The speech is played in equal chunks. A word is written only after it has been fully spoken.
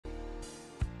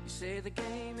say the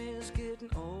game is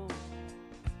getting old.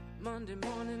 Monday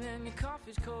morning and your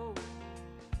coffee's cold.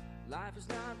 Life is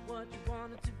not what you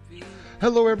want it to be.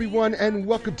 Hello, everyone, and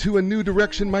welcome to A New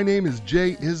Direction. My name is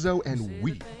Jay Izzo, and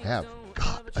we have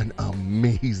got an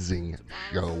amazing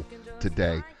show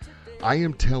today. I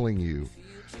am telling you,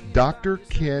 Dr.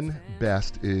 Ken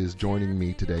Best is joining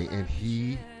me today, and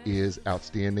he is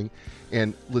outstanding.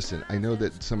 And listen, I know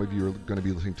that some of you are going to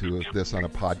be listening to this on a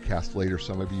podcast later.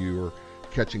 Some of you are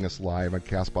catching us live on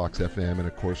CastBox FM and,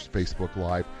 of course, Facebook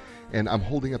Live. And I'm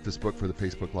holding up this book for the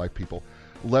Facebook Live people,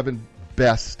 11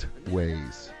 Best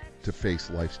Ways to Face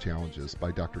Life's Challenges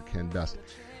by Dr. Ken Best.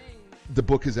 The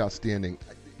book is outstanding.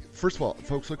 First of all,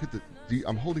 folks, look at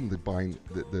I'm holding the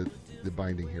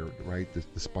binding here, right?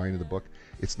 The spine of the book.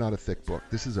 It's not a thick book.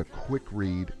 This is a quick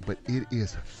read, but it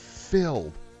is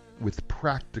filled with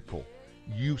practical,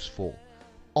 useful,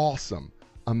 awesome,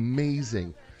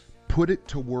 amazing, put it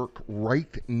to work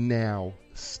right now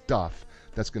stuff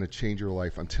that's going to change your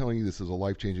life. I'm telling you, this is a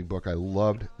life-changing book. I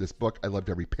loved this book. I loved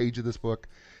every page of this book.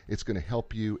 It's going to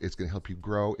help you. It's going to help you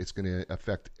grow. It's going to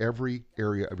affect every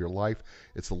area of your life.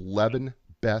 It's 11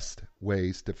 best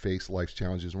ways to face life's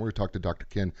challenges. And we're going to talk to Dr.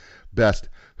 Ken Best,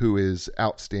 who is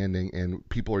outstanding, and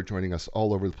people are joining us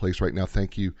all over the place right now.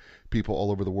 Thank you, people all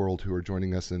over the world who are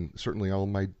joining us, and certainly all of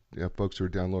my folks who are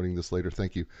downloading this later.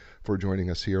 Thank you for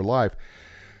joining us here live.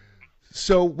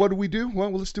 So what do we do?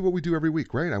 Well, let's do what we do every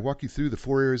week, right? I walk you through the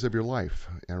 4 areas of your life,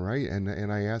 all right?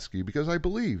 And I ask you, because I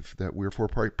believe that we're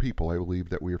 4-part people. I believe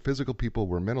that we are physical people,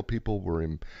 we're mental people, we're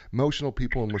emotional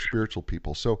people, and we're spiritual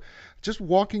people. So just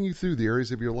walking you through the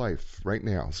areas of your life right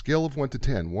now, scale of 1 to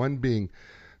 10, 1 being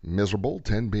miserable,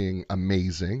 10 being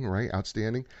amazing, right?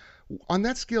 Outstanding. On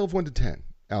that scale of 1 to 10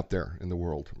 out there in the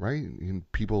world, right? And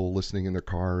people listening in their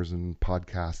cars and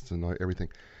podcasts and everything.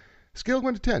 Scale of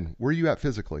 1 to 10, where are you at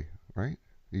physically? Right?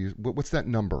 What's that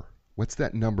number? What's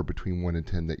that number between 1 and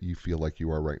 10 that you feel like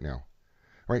you are right now?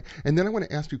 Right? And then I want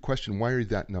to ask you a question. Why are you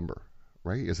that number?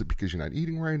 Right? Is it because you're not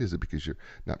eating right? Is it because you're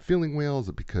not feeling well? Is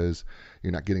it because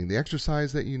you're not getting the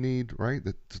exercise that you need? Right?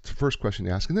 That's the first question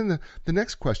you ask. And then the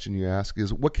next question you ask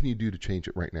is, what can you do to change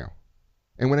it right now?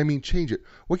 And when I mean change it,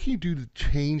 what can you do to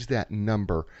change that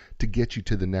number to get you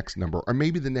to the next number, or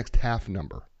maybe the next half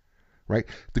number? Right?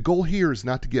 The goal here is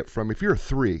not to get from, if you're a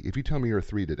 3, if you tell me you're a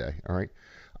 3 today, all right,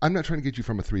 I'm not trying to get you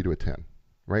from a 3 to a 10,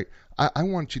 right? I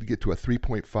want you to get to a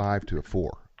 3.5 to a 4,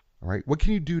 all right? What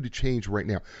can you do to change right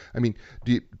now? I mean,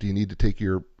 do you need to take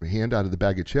your hand out of the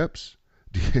bag of chips?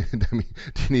 Do you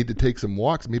need to take some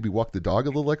walks, maybe walk the dog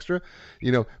a little extra?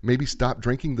 Maybe stop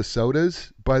drinking the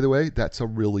sodas. By the way, that's a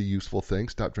really useful thing.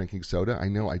 Stop drinking soda. I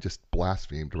know I just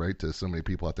blasphemed, right, to so many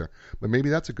people out there. But maybe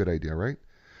that's a good idea, right?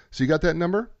 So you got that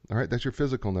number? All right, that's your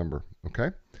physical number,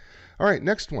 okay? All right,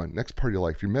 next one, next part of your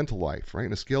life, your mental life, right?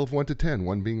 In a scale of 1 to 10,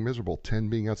 1 being miserable, 10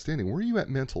 being outstanding. Where are you at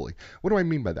mentally? What do I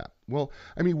mean by that? Well,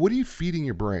 what are you feeding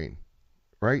your brain,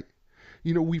 right?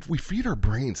 We feed our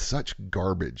brain such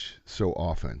garbage so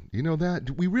often. You know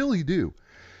that? We really do.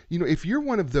 If you're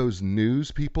one of those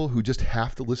news people who just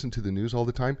have to listen to the news all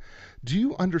the time, do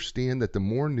you understand that the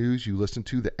more news you listen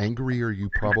to, the angrier you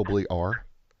probably are?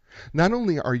 Not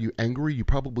only are you angry, you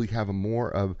probably have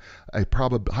a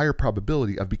higher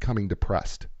probability of becoming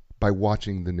depressed by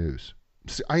watching the news.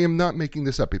 See, I am not making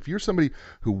this up. If you're somebody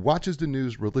who watches the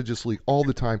news religiously all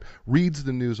the time, reads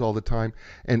the news all the time,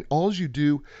 and all you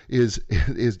do is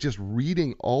just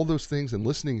reading all those things and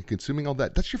listening and consuming all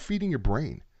that, that's you're feeding your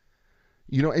brain.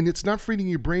 And it's not feeding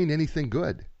your brain anything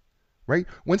good, right?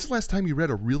 When's the last time you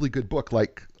read a really good book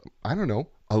like, I don't know,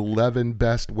 11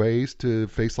 best ways to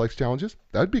face life's challenges?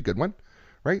 That would be a good one,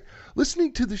 right?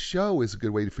 Listening to the show is a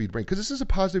good way to feed your brain, because this is a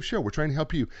positive show. We're trying to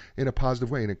help you in a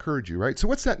positive way and encourage you, right? So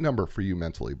what's that number for you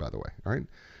mentally, by the way, all right?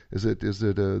 Is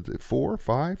it a 4,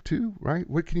 5, 2, right?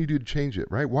 What can you do to change it,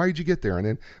 right? Why did you get there? And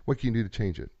then what can you do to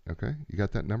change it, okay? You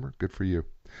got that number? Good for you.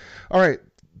 All right.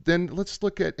 Then let's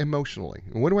look at emotionally.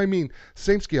 And what do I mean?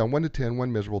 Same scale, 1 to 10,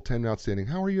 1 miserable, 10 outstanding.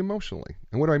 How are you emotionally?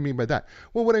 And what do I mean by that?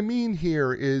 Well, what I mean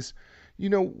here is,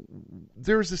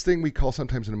 there's this thing we call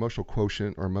sometimes an emotional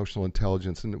quotient or emotional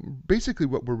intelligence. And basically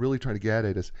what we're really trying to get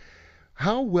at is,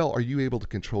 how well are you able to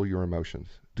control your emotions?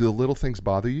 Do the little things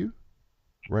bother you?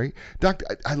 Right?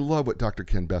 I love what Dr.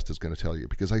 Ken Best is going to tell you,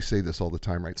 because I say this all the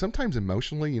time, right? Sometimes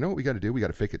emotionally, you know what we got to do? We got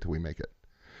to fake it till we make it.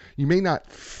 You may not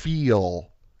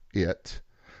feel it,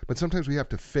 but sometimes we have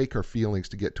to fake our feelings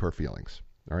to get to our feelings.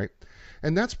 All right?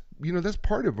 And that's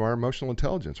part of our emotional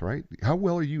intelligence, right? How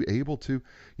well are you able to,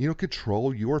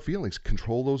 control your feelings,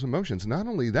 control those emotions? Not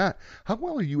only that, how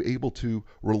well are you able to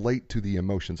relate to the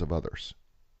emotions of others,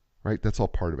 right? That's all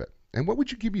part of it. And what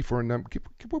would you give you for a number?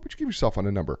 What would you give yourself on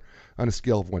a number on a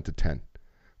scale of 1 to 10?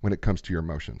 when it comes to your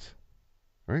emotions.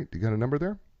 All right, you got a number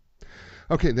there?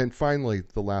 Okay, then finally,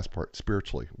 the last part,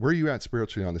 spiritually. Where are you at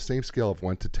spiritually on the same scale of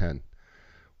 1 to 10?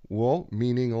 Well,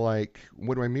 meaning like,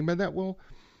 what do I mean by that? Well,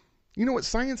 you know what?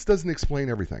 Science doesn't explain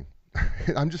everything.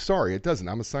 I'm just sorry, it doesn't.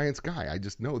 I'm a science guy. I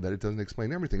just know that it doesn't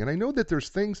explain everything. And I know that there's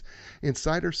things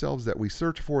inside ourselves that we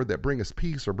search for that bring us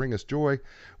peace or bring us joy,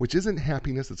 which isn't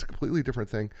happiness. It's a completely different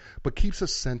thing, but keeps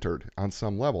us centered on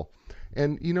some level.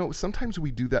 And, you know, sometimes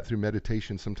we do that through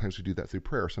meditation. Sometimes we do that through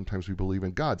prayer. Sometimes we believe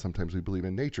in God. Sometimes we believe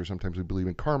in nature. Sometimes we believe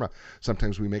in karma.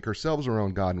 Sometimes we make ourselves our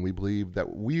own God and we believe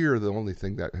that we're the only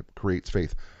thing that creates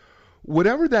faith.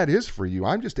 Whatever that is for you,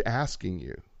 I'm just asking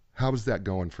you, how's that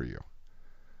going for you?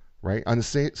 Right? On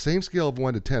the same scale of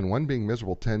 1 to 10, 1 being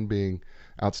miserable, 10 being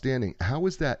outstanding, how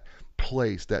is that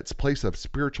place of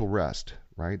spiritual rest,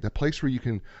 right? That place where you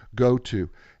can go to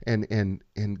and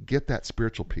get that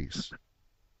spiritual peace,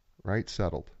 right?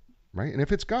 Settled, right? And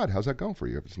if it's God, how's that going for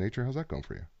you? If it's nature, how's that going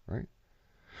for you, right?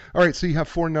 All right, so you have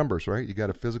 4 numbers, right? You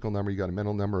got a physical number, you got a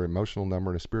mental number, emotional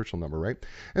number, and a spiritual number, right?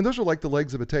 And those are like the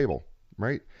legs of a table,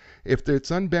 right? If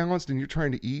it's unbalanced and you're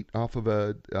trying to eat off of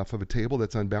a table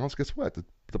that's unbalanced, guess what?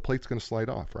 The plate's going to slide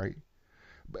off, right?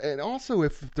 And also,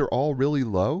 if they're all really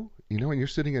low, you know, and you're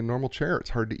sitting in a normal chair, it's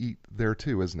hard to eat there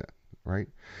too, isn't it? Right?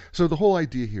 So the whole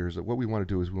idea here is that what we want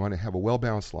to do is we want to have a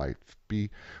well-balanced life, be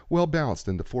well-balanced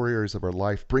in the 4 areas of our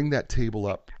life, bring that table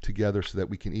up together so that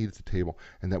we can eat at the table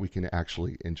and that we can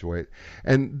actually enjoy it.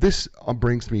 And this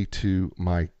brings me to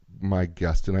my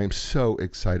guest, and I am so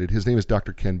excited. His name is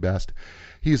Dr. Ken Best.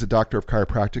 He is a doctor of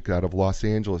chiropractic out of Los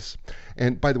Angeles.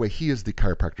 And by the way, he is the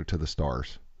chiropractor to the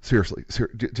stars. Seriously,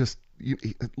 just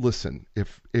listen.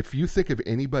 If you think of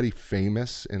anybody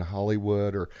famous in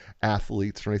Hollywood or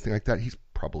athletes or anything like that, he's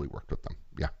probably worked with them.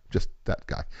 Yeah, just that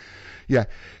guy. Yeah,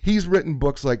 he's written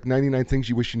books like 99 Things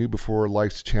You Wish You Knew Before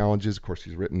Life's Challenges. Of course,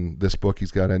 he's written this book. He's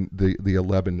got the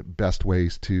 11 Best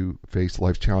Ways to Face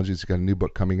Life's Challenges. He's got a new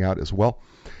book coming out as well,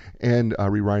 and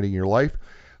Rewriting Your Life.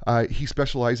 He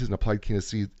specializes in applied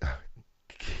kinesthesia.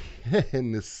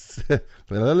 I'm going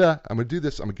to do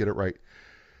this. I'm going to get it right.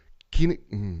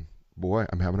 Boy,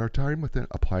 I'm having a hard time with it.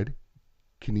 Applied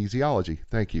kinesiology.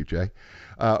 Thank you, Jay.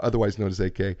 Otherwise known as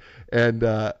AK. And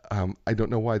I don't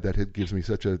know why that gives me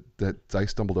that I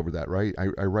stumbled over that, right?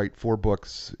 I write 4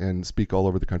 books and speak all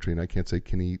over the country, and I can't say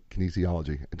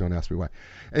kinesiology. Don't ask me why.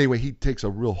 Anyway, he takes a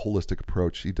real holistic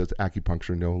approach. He does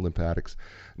acupuncture, no lymphatics,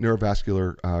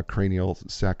 neurovascular, cranial,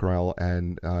 sacral,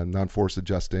 and non-force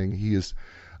adjusting. He is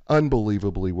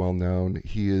unbelievably well known.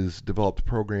 He has developed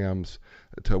programs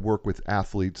to work with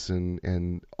athletes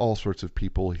and all sorts of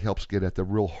people. He helps get at the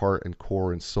real heart and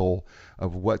core and soul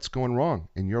of what's going wrong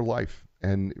in your life.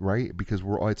 And right, because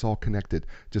it's all connected,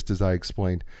 just as I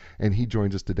explained. And he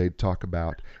joins us today to talk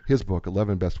about his book,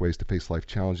 11 Best Ways to Face Life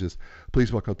Challenges.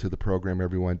 Please welcome to the program,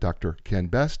 everyone, Dr. Ken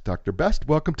Best. Dr. Best,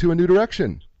 welcome to A New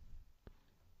Direction.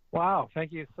 Wow,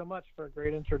 thank you so much for a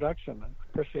great introduction. I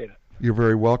appreciate it. You're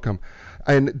very welcome.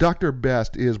 And Dr.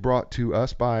 Best is brought to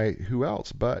us by who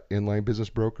else but Inline Business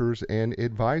Brokers and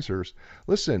Advisors.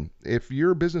 Listen, if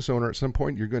you're a business owner at some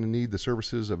point, you're going to need the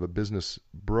services of a business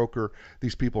broker.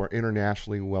 These people are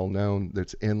internationally well known.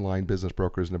 That's Inline Business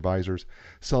Brokers and Advisors.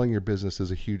 Selling your business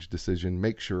is a huge decision.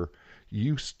 Make sure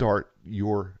you start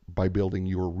by building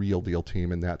your real deal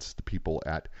team, and that's the people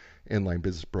at Inline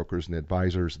Business Brokers and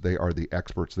Advisors. They are the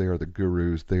experts. They are the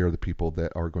gurus. They are the people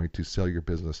that are going to sell your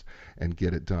business and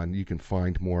get it done. You can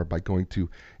find more by going to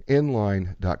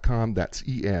inline.com. That's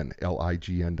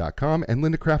ENLIGN.com. And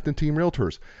Linda Craft and Team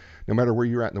Realtors. No matter where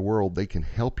you're at in the world, they can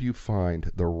help you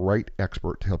find the right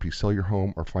expert to help you sell your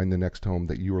home or find the next home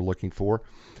that you are looking for.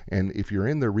 And if you're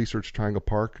in the Research Triangle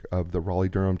Park of the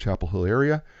Raleigh-Durham Chapel Hill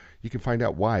area, you can find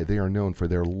out why they are known for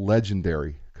their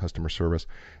legendary customer service.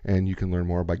 And you can learn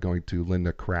more by going to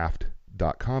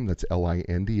lindacraft.com. That's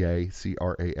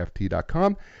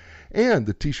LINDACRAFT.com. And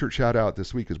the t-shirt shout out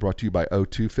this week is brought to you by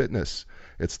O2 Fitness.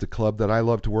 It's the club that I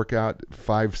love to work out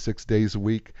 5-6 days a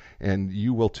week, and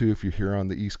you will too if you're here on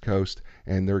the East Coast.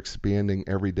 And they're expanding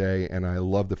every day, and I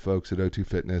love the folks at O2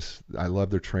 Fitness. I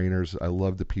love their trainers. I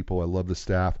love the people. I love the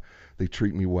staff. They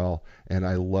treat me well, and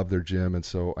I love their gym, and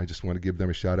so I just want to give them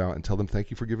a shout out and tell them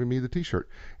thank you for giving me the t-shirt.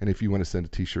 And if you want to send a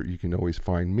t-shirt, you can always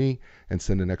find me and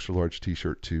send an extra large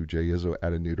t-shirt to Jay Izzo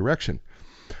at A New Direction.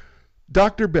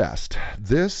 Dr. Best,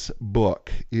 this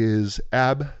book is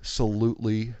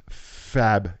absolutely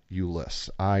fabulous.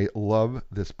 I love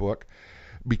this book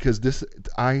because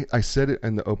I said it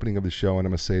in the opening of the show, and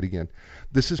I'm going to say it again.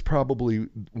 This is probably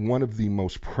one of the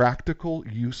most practical,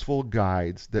 useful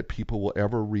guides that people will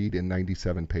ever read in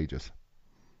 97 pages.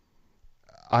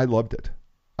 I loved it.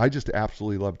 I just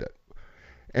absolutely loved it.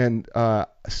 And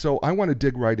so I want to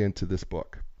dig right into this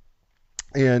book.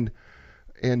 And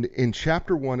in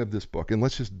chapter 1 of this book, and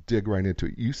let's just dig right into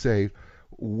it, you say,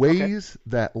 Ways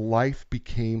that Life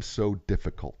Became So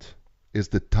Difficult is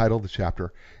the title of the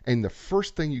chapter. And the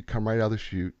first thing you come right out of the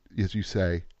chute is you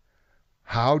say,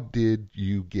 how did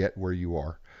you get where you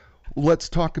are? Let's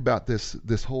talk about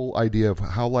this whole idea of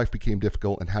how life became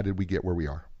difficult and how did we get where we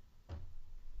are.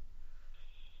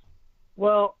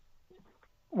 Well,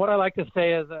 what I like to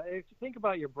say is, if you think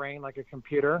about your brain like a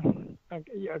computer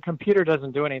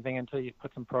doesn't do anything until you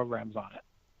put some programs on it.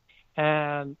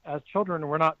 And as children,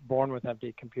 we're not born with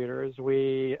empty computers.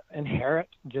 We inherit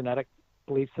genetic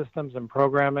belief systems and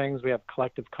programmings. We have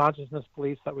collective consciousness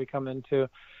beliefs that we come into.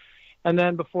 And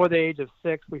then before the age of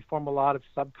 6, we form a lot of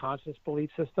subconscious belief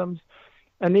systems.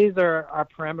 And these are our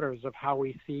parameters of how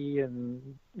we see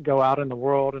and go out in the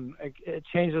world, and it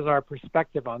changes our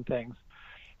perspective on things.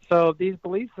 So these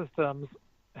belief systems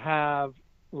have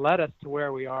led us to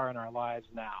where we are in our lives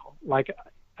now. Like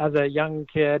as a young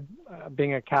kid,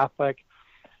 being a Catholic,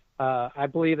 I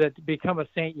believe that to become a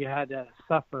saint, you had to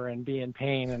suffer and be in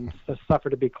pain and to suffer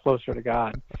to be closer to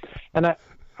God. And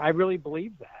I really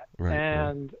believe that. Right,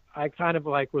 and I kind of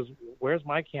where's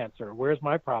my cancer? Where's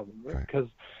my problem? Because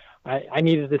I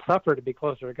needed to suffer to be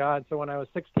closer to God. So when I was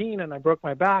 16 and I broke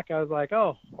my back, I was like,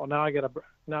 oh, well, now I get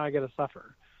to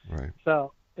suffer. Right.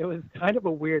 So it was kind of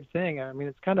a weird thing. I mean,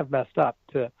 it's kind of messed up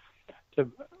to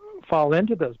fall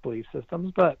into those belief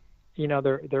systems, but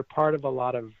they're part of a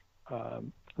lot of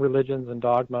religions and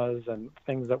dogmas and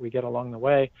things that we get along the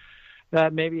way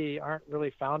that maybe aren't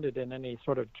really founded in any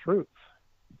sort of truth.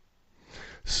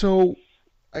 So,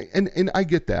 and I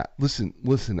get that.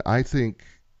 Listen. I think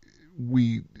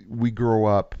we grow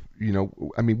up.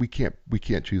 I mean, we can't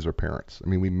choose our parents. I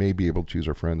mean, we may be able to choose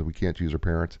our friends, but we can't choose our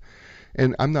parents.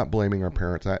 And I'm not blaming our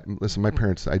parents. My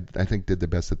parents, I think, did the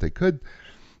best that they could.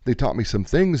 They taught me some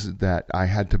things that I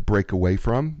had to break away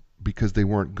from because they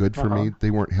weren't good for me.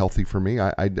 They weren't healthy for me.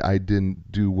 I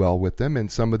didn't do well with them, and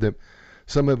some of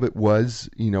it was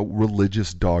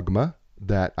religious dogma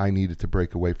that I needed to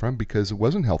break away from because it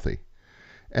wasn't healthy.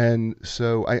 And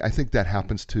so I think that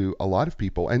happens to a lot of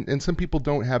people. And some people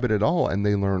don't have it at all, and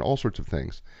they learn all sorts of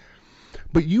things.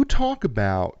 But you talk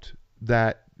about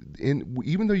that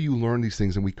even though you learn these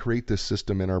things and we create this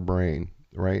system in our brain,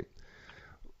 right,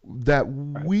 that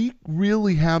we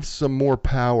really have some more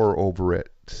power over it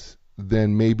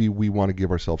than maybe we want to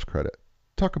give ourselves credit.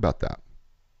 Talk about that.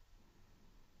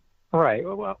 All right.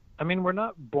 Well, I mean, we're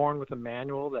not born with a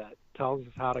manual that tells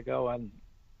us how to go and,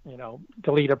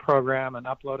 delete a program and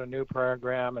upload a new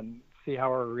program and see how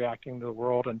we're reacting to the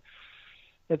world. And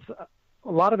it's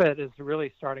a lot of it is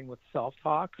really starting with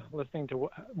self-talk, listening to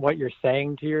what you're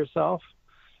saying to yourself.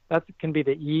 That can be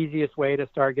the easiest way to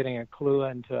start getting a clue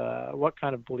into what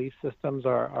kind of belief systems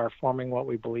are forming what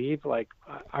we believe. Like,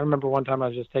 I remember one time I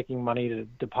was just taking money to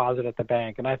deposit at the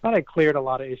bank, and I thought I cleared a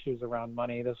lot of issues around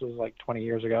money. This was like 20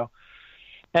 years ago.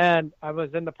 And I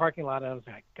was in the parking lot, and I was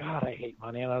like, God, I hate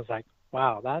money. And I was like,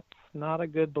 wow, that's not a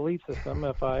good belief system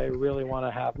if I really want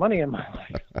to have money in my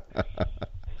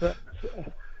life.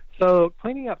 So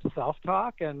cleaning up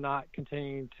self-talk and not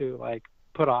continuing to,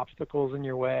 put obstacles in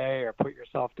your way or put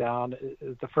yourself down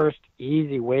is the first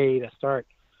easy way to start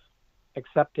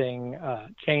accepting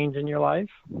change in your life.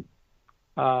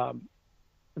 When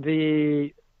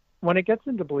it gets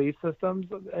into belief systems,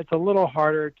 it's a little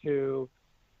harder to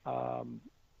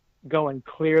go and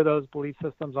clear those belief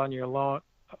systems on your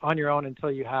own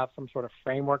until you have some sort of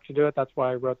framework to do it. That's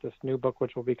why I wrote this new book,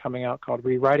 which will be coming out, called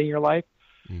Rewriting Your Life,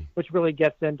 which really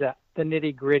gets into the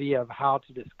nitty-gritty of how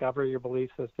to discover your belief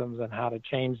systems and how to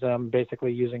change them,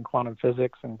 basically using quantum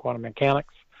physics and quantum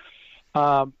mechanics.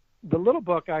 The little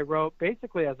book I wrote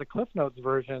basically as a Cliff Notes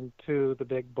version to the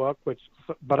big book,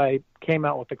 but I came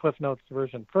out with the Cliff Notes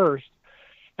version first.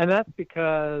 And that's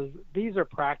because these are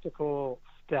practical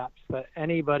steps that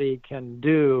anybody can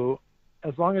do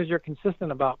as long as you're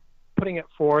consistent about putting it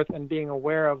forth and being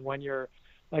aware of when you're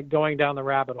going down the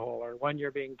rabbit hole or when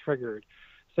you're being triggered.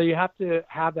 So you have to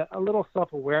have a little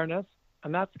self-awareness,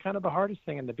 and that's kind of the hardest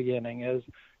thing in the beginning is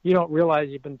you don't realize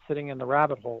you've been sitting in the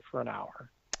rabbit hole for an hour.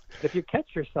 If you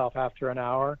catch yourself after an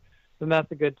hour, then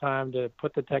that's a good time to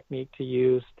put the technique to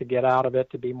use, to get out of it,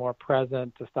 to be more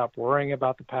present, to stop worrying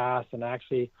about the past and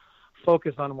actually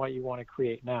focus on what you want to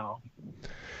create now.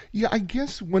 Yeah, I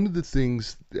guess one of the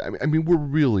things, I mean, we're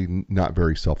really not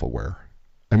very self-aware.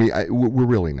 I mean, we're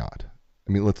really not.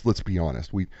 I mean, let's be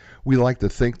honest. We like to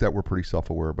think that we're pretty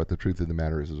self-aware, but the truth of the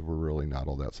matter is we're really not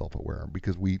all that self-aware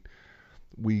because we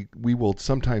will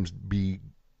sometimes be,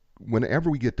 whenever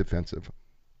we get defensive,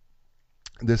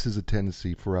 this is a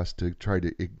tendency for us to try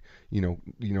to,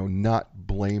 not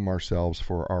blame ourselves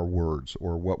for our words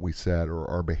or what we said or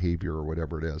our behavior or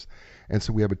whatever it is. And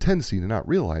so we have a tendency to not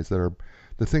realize that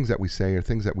the things that we say or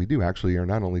things that we do actually are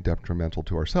not only detrimental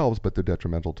to ourselves, but they're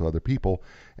detrimental to other people.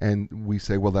 And we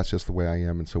say, well, that's just the way I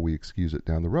am, and so we excuse it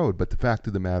down the road. But the fact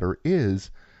of the matter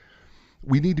is,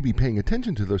 we need to be paying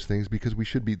attention to those things, because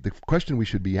the question we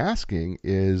should be asking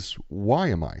is, why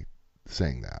am I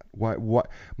saying that? Why?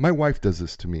 My wife does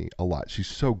this to me a lot. She's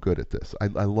so good at this. I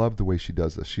love the way she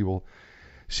does this. She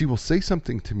will say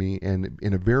something to me, and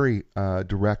in a very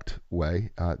direct way.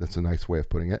 That's a nice way of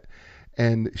putting it.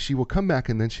 And she will come back,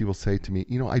 and then she will say to me,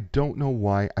 I don't know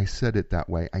why I said it that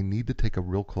way. I need to take a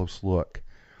real close look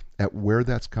at where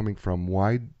that's coming from.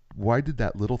 Why did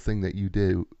that little thing that you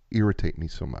do irritate me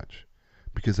so much?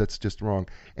 Because that's just wrong.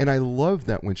 And I love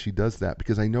that when she does that,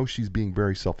 because I know she's being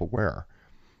very self-aware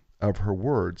of her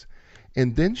words.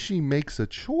 And then she makes a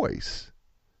choice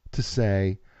to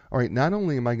say, all right, not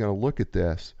only am I going to look at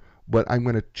this, but I'm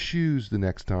going to choose the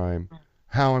next time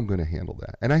how I'm going to handle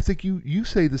that. And I think you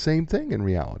say the same thing in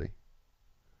reality.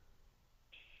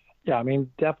 Yeah, I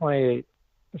mean, definitely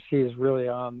she's really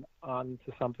on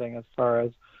to something as far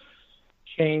as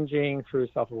changing through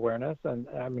self-awareness. And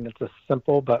I mean, it's a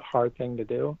simple but hard thing to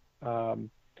do.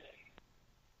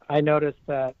 I noticed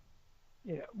that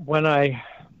what I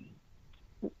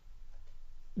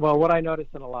noticed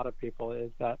in a lot of people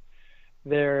is that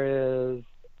there is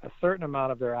a certain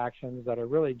amount of their actions that are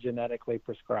really genetically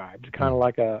prescribed, kind of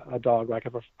like a dog. Like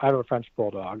I have a French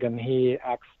bulldog, and he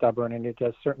acts stubborn, and he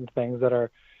does certain things that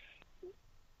are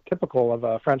typical of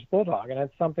a French bulldog, and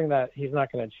it's something that he's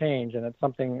not going to change, and it's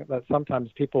something that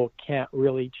sometimes people can't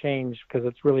really change because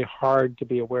it's really hard to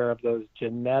be aware of those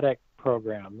genetic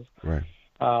programs. Right.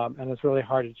 And it's really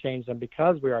hard to change them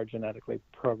because we are genetically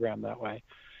programmed that way.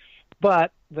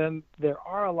 But then there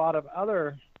are a lot of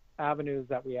other avenues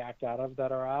that we act out of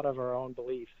that are out of our own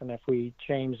beliefs. And if we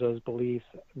change those beliefs,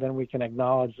 then we can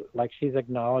acknowledge, like she's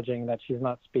acknowledging that she's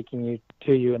not speaking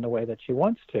to you in the way that she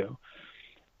wants to.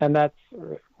 And that's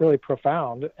really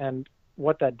profound. And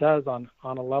what that does on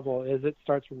a level is it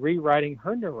starts rewriting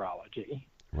her neurology.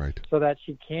 Right. So that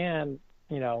she can,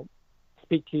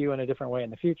 speak to you in a different way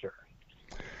in the future.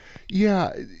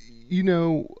 Yeah,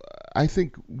 I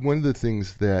think one of the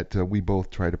things that we both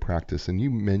try to practice, and you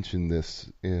mentioned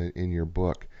this in your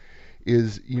book,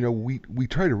 is, we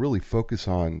try to really focus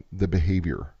on the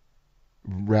behavior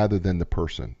rather than the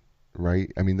person,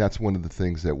 right? I mean, that's one of the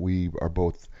things that we are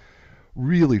both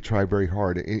really try very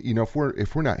hard.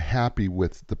 If we're not happy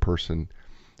with the person,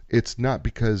 it's not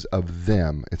because of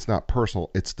them. It's not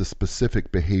personal. It's the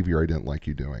specific behavior I didn't like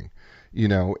you doing.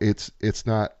 It's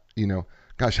not,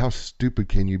 gosh, how stupid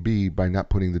can you be by not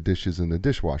putting the dishes in the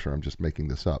dishwasher? I'm just making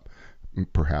this up,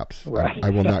 perhaps. Right.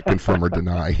 I will not confirm or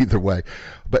deny either way.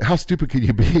 But how stupid can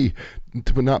you be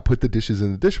to not put the dishes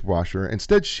in the dishwasher?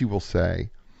 Instead, she will say,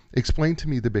 explain to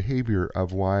me the behavior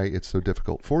of why it's so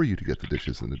difficult for you to get the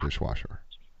dishes in the dishwasher.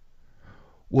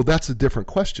 Well, that's a different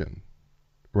question,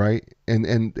 right?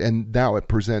 And now it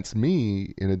presents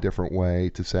me in a different way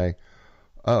to say,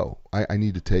 oh, I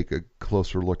need to take a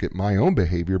closer look at my own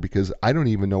behavior, because I don't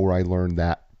even know where I learned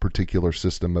that particular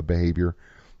system of behavior,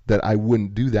 that I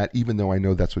wouldn't do that even though I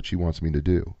know that's what she wants me to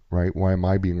do, right? Why am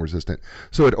I being resistant?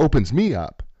 So it opens me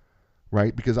up,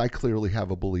 right? Because I clearly have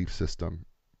a belief system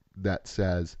that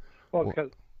says, well,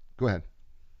 go ahead.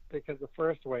 Because the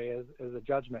first way is a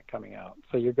judgment coming out.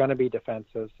 So you're going to be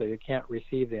defensive, so you can't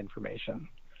receive the information.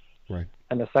 Right.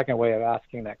 And the second way of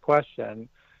asking that question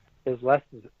is less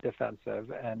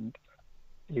defensive, and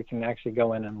you can actually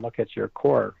go in and look at your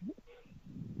core.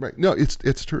 Right. No,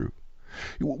 it's true.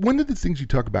 One of the things you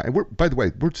talk about, and by the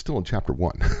way, we're still in chapter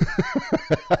 1.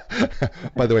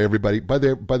 By the way, everybody,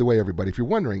 if you're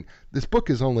wondering, this book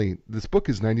is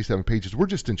 97 pages. We're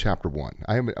just in chapter 1.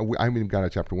 I haven't even got to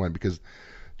chapter 1, because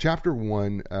chapter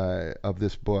 1 of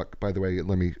this book, by the way,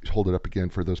 let me hold it up again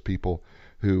for those people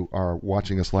who are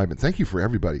watching us live, and thank you for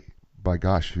everybody, by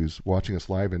gosh, who's watching us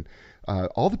live, and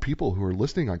all the people who are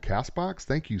listening on CastBox.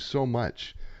 Thank you so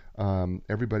much.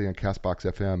 Everybody on CastBox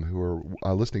FM who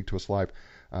are listening to us live,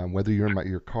 whether you're in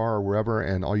your car or wherever,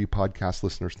 and all you podcast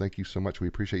listeners, thank you so much. We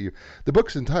appreciate you. The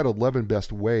book's entitled 11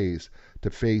 Best Ways to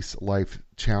Face Life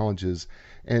Challenges,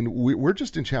 and we're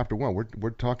just in chapter 1. We're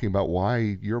talking about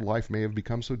why your life may have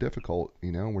become so difficult.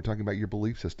 We're talking about your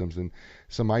belief systems and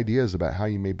some ideas about how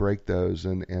you may break those.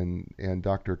 And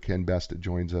Dr. Ken Best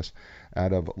joins us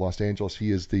out of Los Angeles.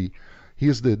 He He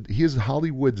is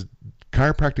Hollywood's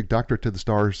chiropractic doctor to the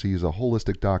stars. He is a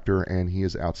holistic doctor, and he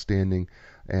is outstanding.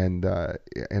 And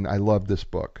I love this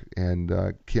book, and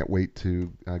can't wait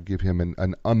to give him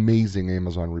an amazing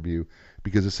Amazon review,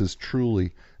 because this is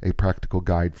truly a practical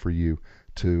guide for you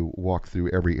to walk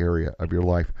through every area of your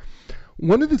life.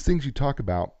 One of the things you talk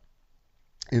about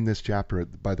in this chapter,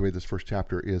 by the way, this first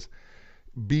chapter, is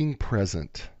being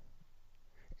present.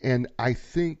 And I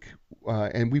think,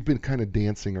 and we've been kind of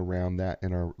dancing around that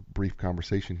in our brief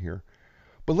conversation here,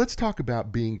 but let's talk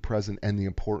about being present and the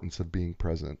importance of being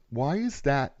present. Why is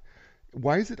that?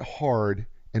 Why is it hard,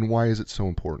 and why is it so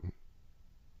important?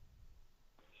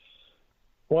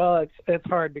 Well, it's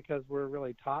hard because we're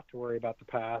really taught to worry about the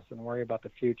past and worry about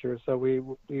the future, so we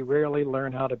rarely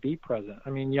learn how to be present. I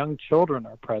mean, young children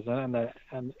are present,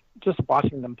 and just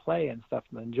watching them play and stuff,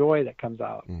 and the joy that comes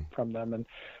out from them, and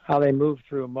how they move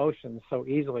through emotions so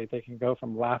easily. They can go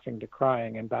from laughing to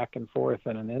crying and back and forth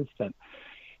in an instant.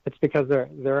 It's because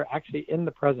they're actually in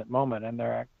the present moment, and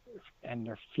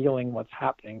they're feeling what's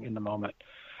happening in the moment.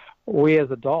 We as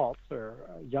adults, or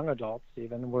young adults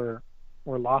even, we're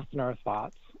lost in our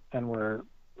thoughts, and we're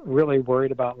really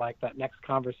worried about like that next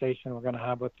conversation we're going to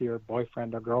have with your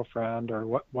boyfriend or girlfriend, or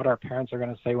what our parents are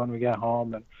going to say when we get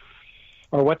home,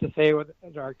 or what to say with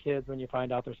our kids when you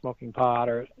find out they're smoking pot,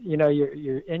 or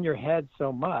you're in your head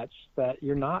so much that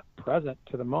you're not present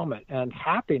to the moment. And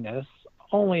happiness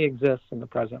only exists in the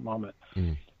present moment.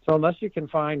 So unless you can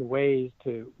find ways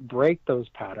to break those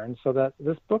patterns, so that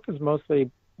this book is mostly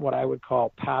what I would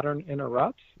call pattern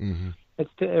interrupts. It's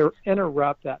to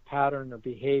interrupt that pattern or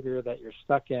behavior that you're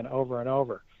stuck in over and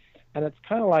over. And it's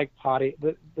kind of like potty.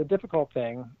 The difficult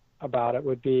thing about it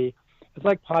would be, it's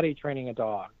like potty training a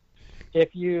dog.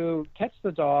 If you catch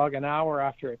the dog an hour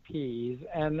after it pees,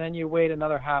 and then you wait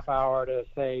another half hour to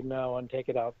say no and take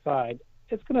it outside,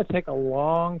 it's going to take a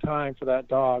long time for that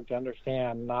dog to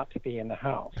understand not to be in the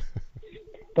house.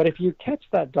 But if you catch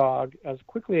that dog as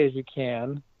quickly as you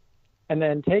can, and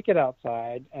then take it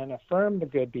outside and affirm the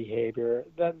good behavior,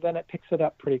 then it picks it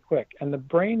up pretty quick. And the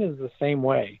brain is the same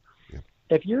way. Yeah.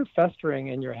 If you're festering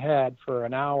in your head for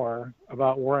an hour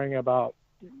about worrying about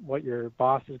what your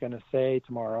boss is going to say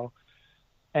tomorrow,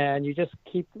 and you just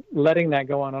keep letting that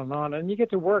go on, and you get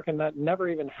to work and that never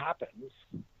even happens,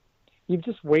 you've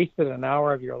just wasted an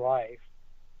hour of your life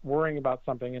worrying about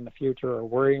something in the future or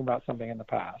worrying about something in the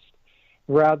past,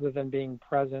 rather than being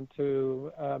present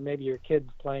to maybe your kids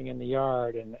playing in the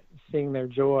yard and seeing their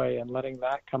joy and letting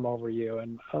that come over you,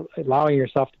 and allowing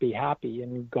yourself to be happy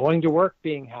and going to work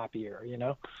being happier,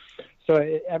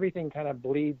 So everything kind of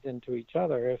bleeds into each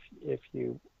other if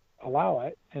you allow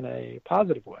it in a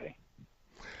positive way.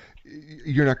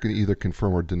 You're not going to either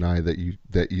confirm or deny that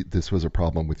this was a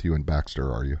problem with you and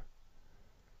Baxter, are you?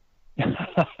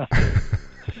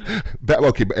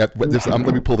 Okay, but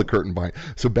let me pull the curtain behind.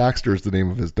 So Baxter is the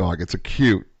name of his dog. It's a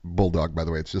cute bulldog, by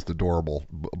the way. It's just adorable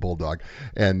bulldog,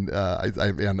 and I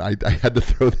had to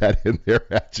throw that in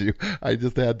there at you. I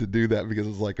just had to do that because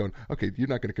it's like going, okay, you're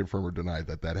not going to confirm or deny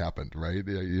that happened, right?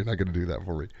 You're not going to do that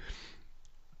for me.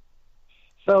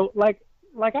 So like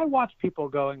I watch people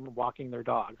going walking their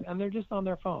dogs, and they're just on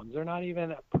their phones. They're not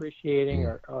even appreciating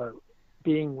or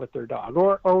being with their dog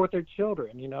or with their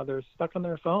children. They're stuck on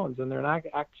their phones, and they're not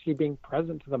actually being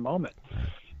present to the moment.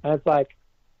 And it's like,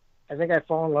 I think I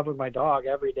fall in love with my dog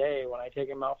every day when I take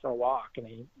him out for a walk, and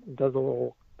he does a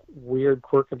little weird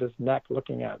quirk of his neck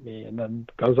looking at me and then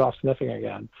goes off sniffing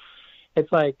again.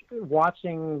 It's like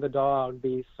watching the dog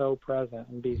be so present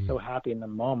and be so happy in the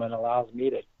moment allows me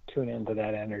to tune into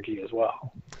that energy as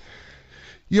well.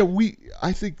 Yeah,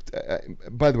 I think,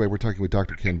 by the way, we're talking with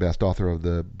Dr. Ken Best, author of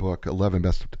the book, 11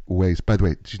 Best Ways. By the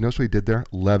way, did you notice what he did there?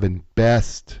 11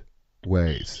 best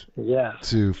ways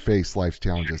to face life's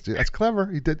challenges. That's clever.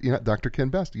 He did, Dr. Ken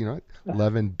Best,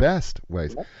 11 best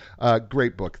ways.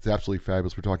 Great book. It's absolutely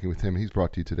fabulous. We're talking with him. He's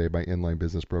brought to you today by Inline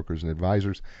Business Brokers and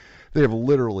Advisors. They have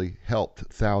literally helped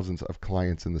thousands of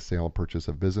clients in the sale and purchase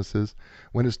of businesses.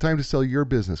 When it's time to sell your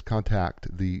business, contact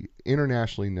the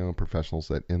internationally known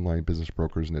professionals at Inline Business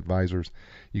Brokers and Advisors.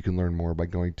 You can learn more by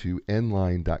going to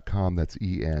enlign.com. That's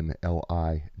ENLIGN.com.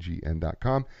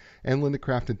 And Linda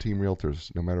Craft and Team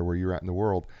Realtors. No matter where you're at in the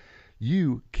world,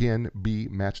 you can be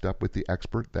matched up with the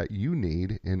expert that you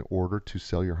need in order to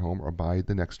sell your home or buy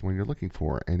the next one you're looking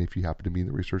for. And if you happen to be in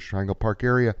the Research Triangle Park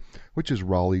area, which is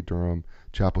Raleigh, Durham,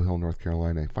 Chapel Hill, North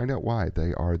Carolina, find out why.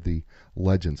 They are the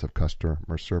legends of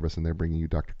customer service, and they're bringing you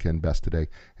Dr. Ken Best today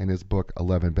and his book,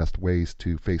 11 Best Ways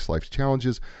to Face Life's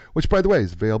Challenges, which, by the way,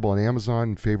 is available on Amazon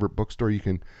and favorite bookstore. You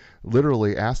can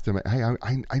literally ask them, hey,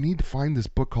 I need to find this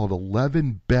book called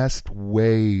 11 Best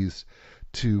Ways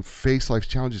to face life's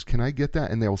challenges. Can I get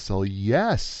that? And they'll say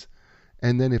yes.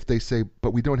 And then if they say,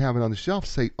 but we don't have it on the shelf,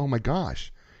 say, oh my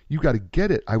gosh, you got to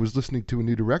get it. I was listening to A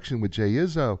New Direction with Jay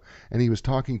Izzo, and he was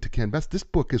talking to Ken Best. This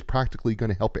book is practically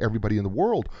going to help everybody in the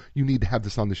world. You need to have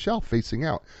this on the shelf facing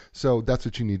out. So that's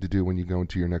what you need to do when you go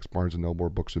into your next Barnes & Noble or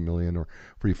Books A Million, or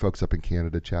for you folks up in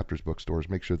Canada, Chapters bookstores.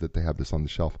 Make sure that they have this on the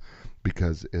shelf,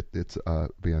 because it's a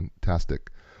fantastic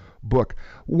book.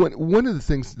 One of the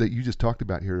things that you just talked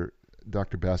about here,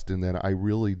 Dr. Best, and that I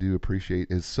really do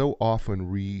appreciate, is so often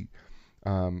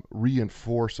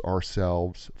reinforce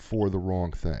ourselves for the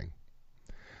wrong thing.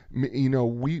 You know,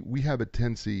 we have a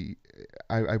tendency.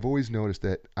 I've always noticed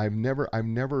that I've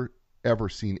never ever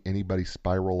seen anybody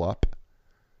spiral up.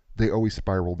 They always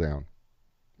spiral down,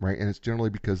 right? And it's generally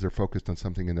because they're focused on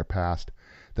something in their past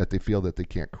that they feel that they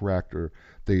can't correct, or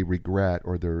they regret,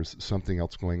 or there's something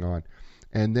else going on.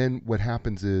 And then what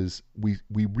happens is we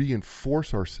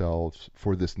reinforce ourselves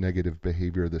for this negative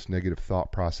behavior, this negative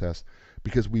thought process,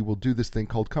 because we will do this thing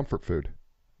called comfort food,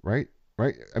 right?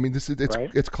 Right? I mean,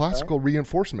 it's classical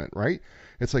reinforcement, right?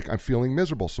 It's like, I'm feeling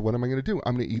miserable, so what am I going to do?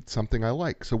 I'm going to eat something I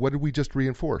like. So what did we just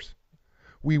reinforce?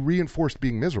 We reinforced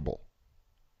being miserable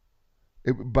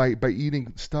by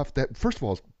eating stuff that, first of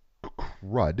all, is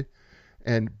crud.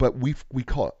 But we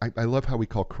call it, I love how we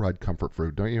call crud comfort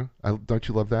food, don't you? Don't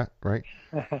you love that, right?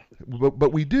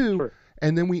 but we do, sure.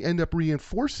 And then we end up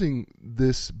reinforcing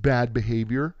this bad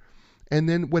behavior, and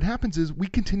then what happens is we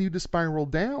continue to spiral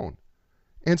down,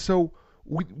 and so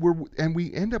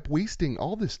we end up wasting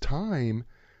all this time,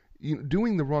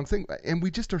 doing the wrong thing, and we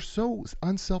just are so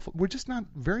we're just not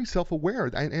very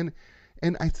self-aware,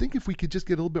 and I think if we could just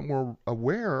get a little bit more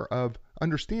aware of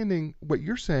understanding what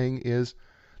you're saying is,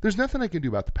 there's nothing I can do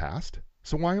about the past,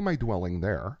 so why am I dwelling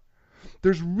there?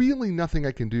 There's really nothing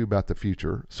I can do about the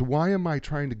future, so why am I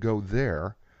trying to go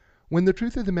there? When the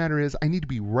truth of the matter is, I need to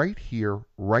be right here,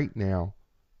 right now,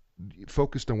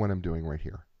 focused on what I'm doing right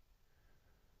here.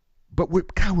 But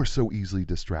we're so easily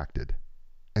distracted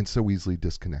and so easily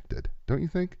disconnected, don't you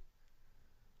think?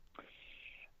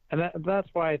 And that's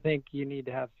why I think you need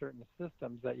to have certain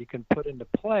systems that you can put into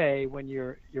play when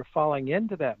you're falling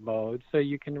into that mode, so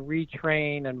you can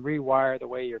retrain and rewire the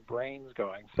way your brain's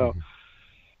going. So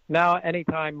now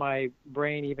anytime my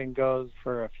brain even goes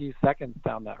for a few seconds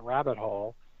down that rabbit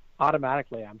hole,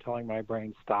 automatically I'm telling my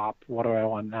brain, stop, what do I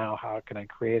want now, how can I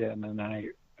create it? And then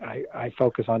I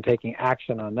focus on taking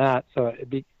action on that. So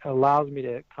it allows me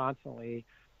to constantly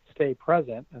stay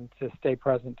present, and to stay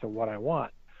present to what I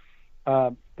want.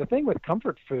 The thing with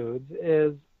comfort foods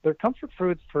is they're comfort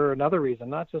foods for another reason,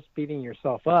 not just beating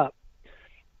yourself up,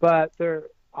 but they're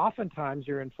oftentimes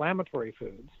your inflammatory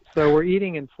foods. So we're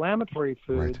eating inflammatory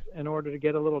foods in order to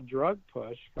get a little drug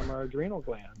push from our adrenal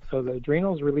glands. So the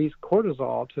adrenals release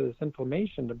cortisol to this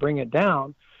inflammation to bring it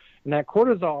down, and that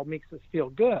cortisol makes us feel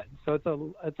good. So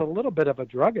it's a little bit of a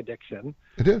drug addiction.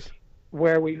 It is.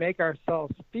 Where we make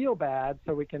ourselves feel bad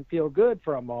so we can feel good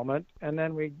for a moment, and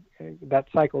then that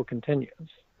cycle continues.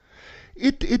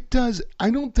 It does.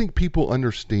 I don't think people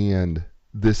understand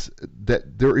this,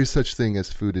 that there is such thing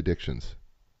as food addictions,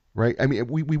 right? I mean,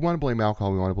 we want to blame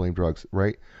alcohol, we want to blame drugs,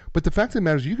 right? But the fact of the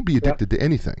matter is, you can be addicted to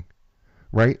anything,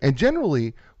 right? And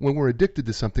generally, when we're addicted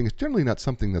to something, it's generally not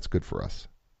something that's good for us,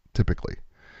 typically.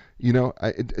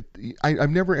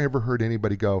 I've never ever heard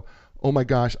anybody go, oh my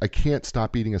gosh, I can't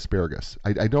stop eating asparagus.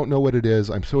 I don't know what it is.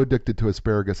 I'm so addicted to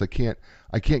asparagus. I can't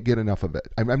get enough of it.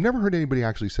 I've never heard anybody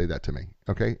actually say that to me.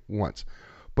 Okay, once,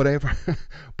 but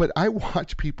I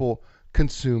watch people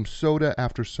consume soda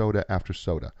after soda after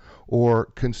soda, or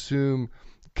consume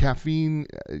caffeine.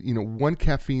 One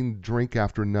caffeine drink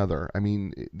after another. I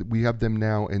mean, we have them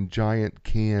now in giant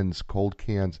cans, cold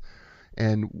cans,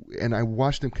 and I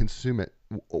watch them consume it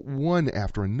one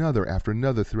after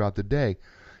another throughout the day.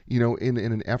 In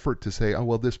an effort to say, oh,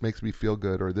 well, this makes me feel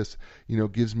good, or this,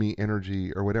 gives me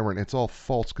energy or whatever. And it's all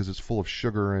false, because it's full of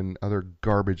sugar and other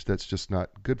garbage that's just not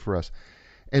good for us.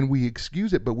 And we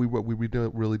excuse it, but what we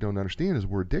really don't understand is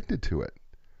we're addicted to it.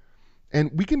 And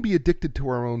we can be addicted to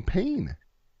our own pain.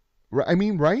 I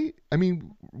mean, right? I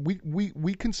mean,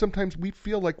 we can sometimes, we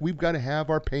feel like we've got to have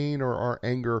our pain or our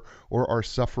anger or our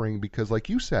suffering because, like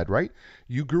you said, right?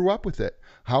 You grew up with it.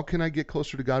 How can I get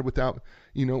closer to God without,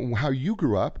 how you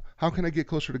grew up? How can I get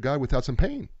closer to God without some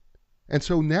pain? And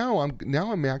so now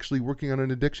I'm actually working on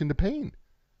an addiction to pain,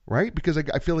 right? Because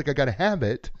I feel like I got to have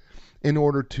it in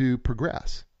order to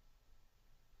progress.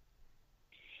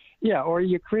 Yeah, or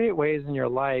you create ways in your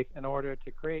life in order to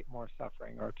create more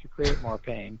suffering or to create more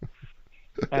pain.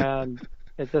 And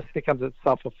it just becomes a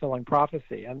self-fulfilling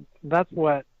prophecy. And that's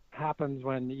what happens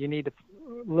when you need to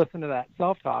listen to that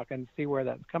self-talk and see where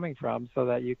that's coming from so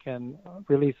that you can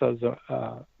release those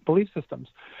belief systems.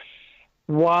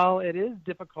 While it is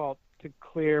difficult to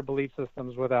clear belief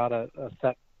systems without a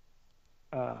set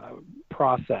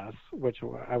process, which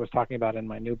I was talking about in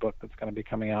my new book that's going to be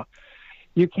coming out,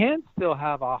 you can still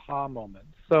have aha moments.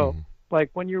 So like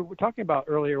when you were talking about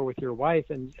earlier with your wife,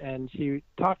 and she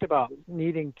talked about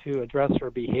needing to address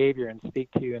her behavior and speak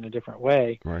to you in a different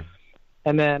way, Right.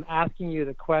 and then asking you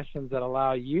the questions that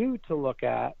allow you to look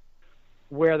at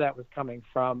where that was coming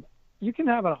from, you can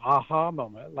have an aha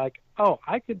moment. Like, oh,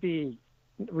 I could be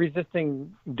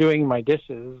resisting doing my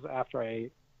dishes after I,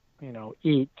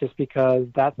 eat, just because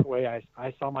that's the way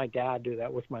I saw my dad do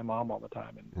that with my mom all the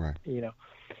time. And, Right.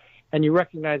 And you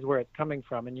recognize where it's coming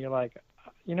from, and you're like,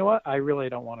 you know what? I really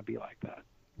don't want to be like that.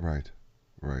 Right.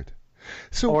 Right.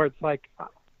 So, or it's like,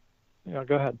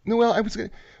 go ahead. No, well, I was going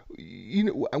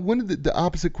to, one of the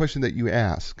opposite question that you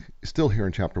ask, still here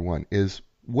in chapter 1, is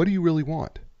what do you really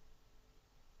want?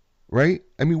 Right?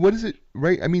 I mean, what is it,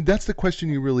 right? I mean, that's the question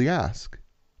you really ask.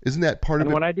 Isn't that part of it?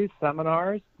 And when I do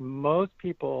seminars, most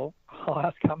people, I'll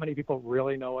ask how many people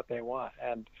really know what they want.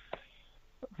 And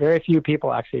very few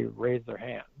people actually raise their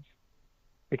hands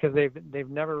because they've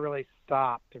never really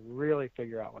stopped to really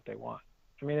figure out what they want.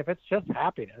 I mean, if it's just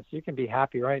happiness, you can be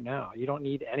happy right now. You don't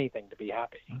need anything to be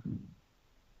happy.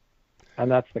 And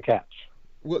that's the catch.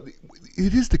 Well,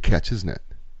 it is the catch, isn't it?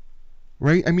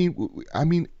 Right? I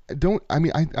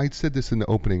said this in the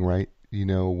opening, right?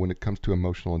 When it comes to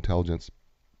emotional intelligence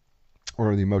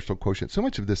or the emotional quotient, so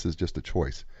much of this is just a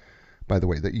choice, by the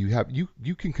way, that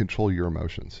you can control your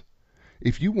emotions.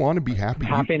 If you want to be happy,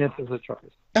 happiness is a choice.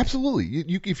 Absolutely.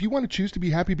 If you want to choose to be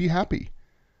happy, be happy.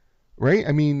 Right?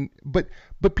 I mean, but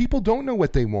people don't know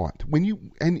what they want. When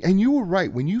you and you were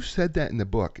right when you said that in the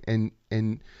book, and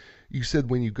you said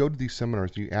when you go to these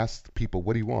seminars, you ask people,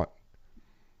 "What do you want?"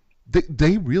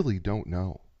 They really don't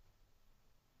know.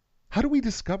 How do we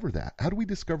discover that? How do we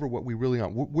discover what we really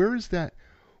want? Where is that?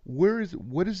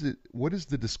 What is it? What is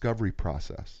the discovery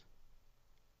process,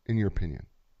 in your opinion,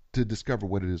 to discover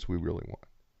what it is we really want?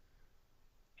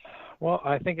 Well,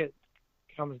 I think it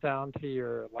comes down to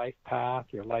your life path,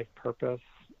 your life purpose.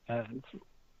 And,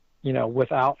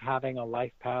 without having a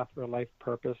life path or life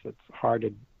purpose, it's hard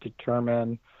to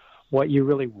determine what you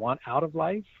really want out of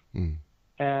life.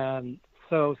 And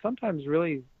so sometimes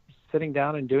really sitting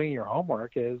down and doing your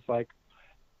homework is like,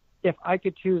 if I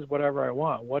could choose whatever I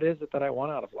want, what is it that I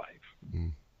want out of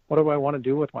life? What do I want to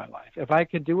do with my life? If I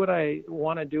could do what I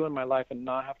want to do in my life and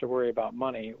not have to worry about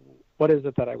money, what is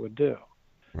it that I would do?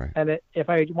 Right. And if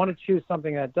I want to choose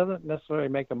something that doesn't necessarily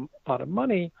make a lot of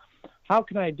money, how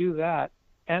can I do that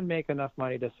and make enough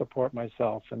money to support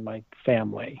myself and my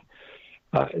family?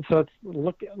 So it's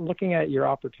looking at your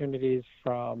opportunities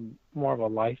from more of a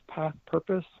life path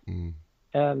purpose.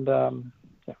 And, yeah.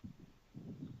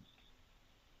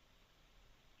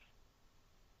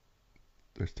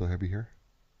 Do I still have you here?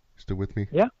 Still with me?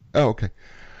 Yeah. Oh, okay.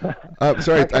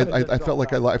 Sorry, I felt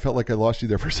like I lost you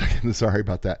there for a second. Sorry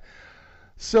about that.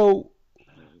 So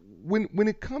when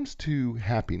it comes to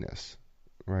happiness,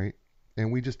 right?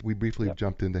 And we briefly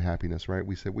jumped into happiness, right?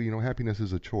 We said, well, happiness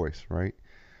is a choice, right?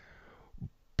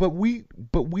 But we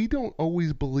don't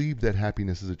always believe that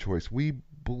happiness is a choice. We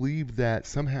believe that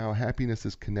somehow happiness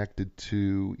is connected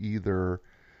to either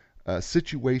a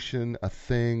situation, a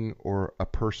thing, or a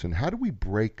person. How do we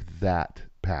break that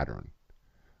pattern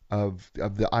of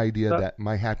the idea that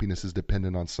my happiness is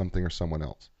dependent on something or someone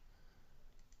else?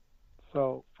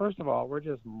 So first of all, we're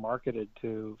just marketed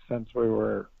to, since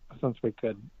we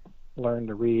could learn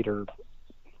to read or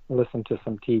listen to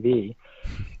some TV,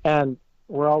 and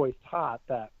we're always taught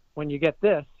that when you get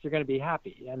this, you're going to be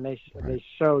happy, and they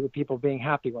show the people being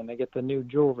happy when they get the new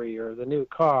jewelry or the new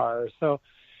car. So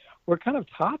we're kind of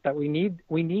taught that we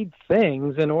need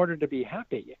things in order to be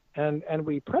happy, and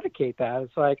we predicate that.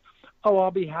 It's like, oh, I'll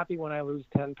be happy when I lose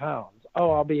 10 pounds.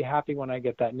 Oh, I'll be happy when I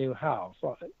get that new house.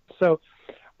 So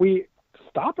we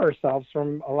stop ourselves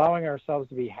from allowing ourselves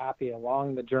to be happy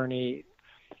along the journey,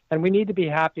 and we need to be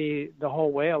happy the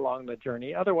whole way along the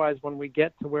journey. Otherwise, when we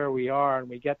get to where we are and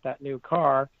we get that new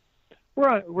car,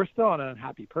 we're still an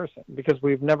unhappy person because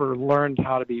we've never learned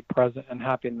how to be present and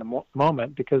happy in the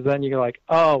moment, because then you're like,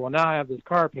 oh, well, now I have this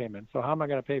car payment, so how am I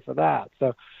going to pay for that?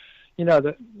 So,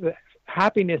 the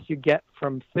happiness you get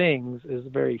from things is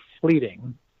very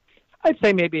fleeting. I'd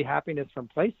say maybe happiness from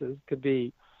places could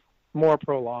be more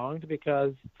prolonged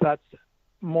because that's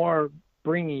more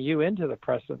bringing you into the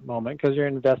present moment because you're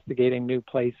investigating new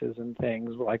places and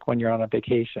things, like when you're on a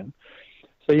vacation.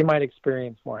 So you might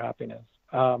experience more happiness.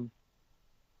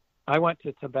 I went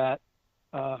to Tibet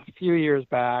a few years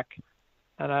back,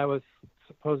 and I was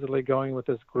supposedly going with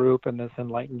this group and this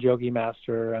enlightened yogi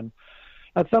master. And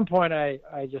at some point, I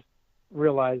just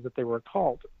realized that they were a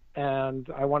cult, and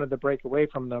I wanted to break away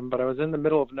from them, but I was in the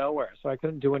middle of nowhere, so I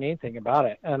couldn't do anything about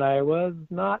it, and I was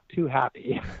not too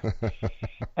happy.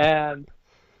 And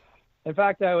in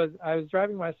fact, I was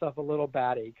driving myself a little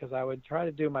batty because I would try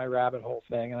to do my rabbit hole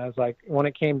thing, and I was like, when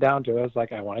it came down to it, I was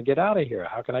like, I want to get out of here.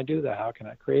 How can I do that? How can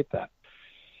I create that?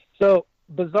 So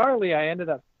bizarrely, I ended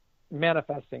up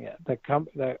manifesting it.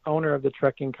 The owner of the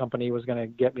trekking company was going to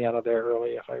get me out of there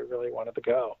early if I really wanted to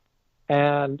go.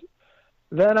 And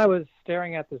then I was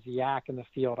staring at this yak in the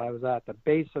field. I was at the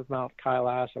base of Mount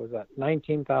Kailash. I was at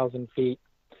 19,000 feet.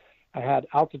 I had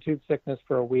altitude sickness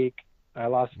for a week. I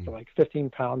lost like 15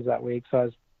 pounds that week. So I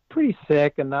was pretty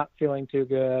sick and not feeling too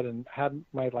good, and had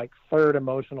my like third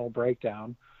emotional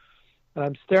breakdown. And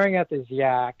I'm staring at this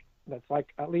yak that's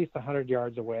like at least 100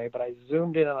 yards away, but I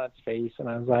zoomed in on its face and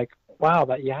I was like, wow,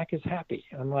 that yak is happy.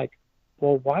 And I'm like,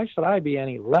 well, why should I be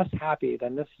any less happy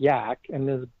than this yak in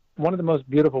this one of the most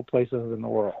beautiful places in the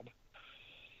world?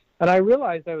 And I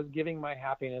realized I was giving my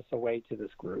happiness away to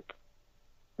this group.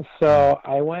 So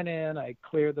I went in, I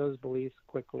cleared those beliefs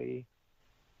quickly,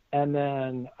 and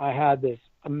then I had this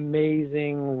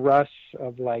amazing rush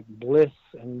of like bliss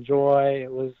and joy.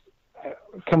 It was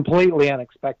completely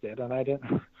unexpected, and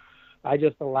I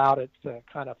just allowed it to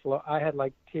kind of flow. I had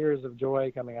like tears of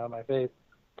joy coming out of my face.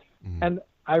 And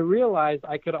I realized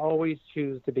I could always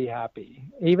choose to be happy,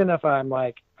 even if I'm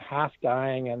like half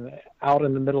dying and out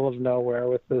in the middle of nowhere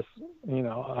with this,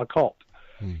 a cult.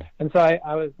 And so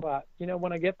I was thought,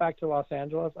 when I get back to Los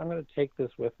Angeles, I'm going to take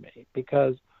this with me,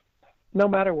 because no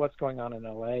matter what's going on in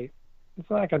LA, it's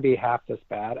not going to be half this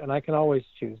bad, and I can always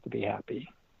choose to be happy.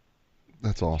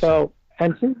 That's awesome. So,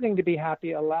 and choosing to be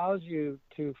happy allows you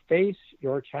to face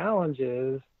your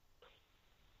challenges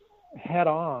head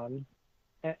on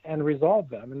and resolve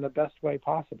them in the best way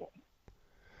possible.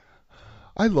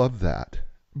 I love that,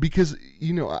 because,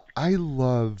 I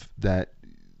love that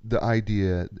the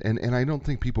idea, and I don't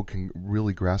think people can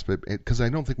really grasp it, because I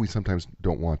don't think we sometimes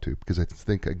don't want to, because I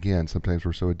think, again, sometimes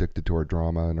we're so addicted to our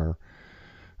drama and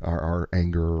our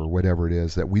anger or whatever it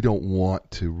is that we don't want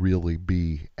to really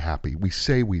be happy. We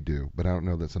say we do, but I don't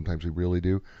know that sometimes we really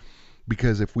do,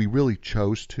 because if we really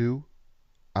chose to,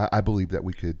 I believe that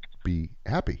we could be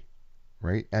happy,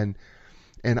 right? And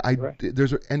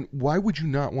why would you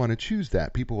not want to choose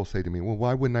that? People will say to me, well,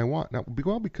 why wouldn't I want?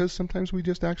 Well, because sometimes we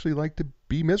just actually like to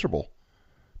be miserable,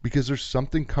 because there's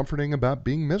something comforting about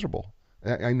being miserable.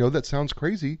 I know that sounds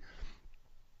crazy,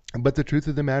 but the truth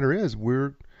of the matter is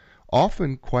we're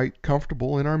often quite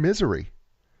comfortable in our misery.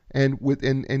 And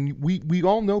we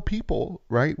all know people,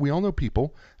 right? We all know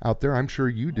people out there, I'm sure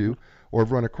you do, or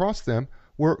have run across them,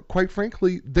 where quite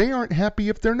frankly, they aren't happy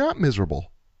if they're not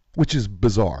miserable, which is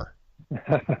bizarre.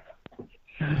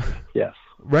 Yes.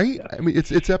 Right? Yes. I mean,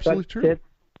 it's absolutely true.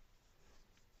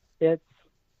 It's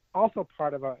also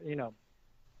part of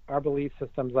our belief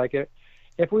systems. Like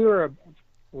if we were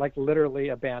like literally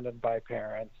abandoned by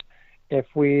parents, if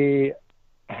we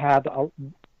had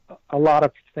a lot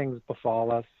of things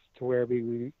befall us to where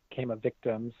we became a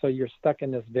victim, so you're stuck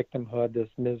in this victimhood, this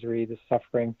misery, this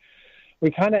suffering,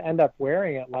 we kind of end up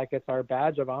wearing it like it's our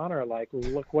badge of honor, like,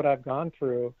 look what I've gone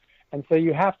through. And so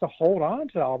you have to hold on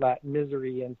to all that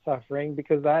misery and suffering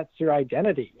because that's your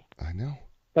identity. I know.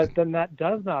 But then that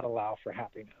does not allow for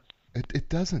happiness. It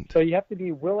doesn't. So you have to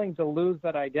be willing to lose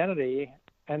that identity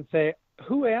and say,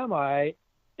 who am I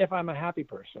if I'm a happy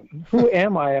person? Who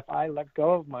am I if I let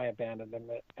go of my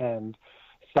abandonment and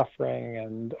suffering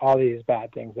and all these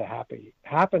bad things that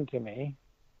happen to me?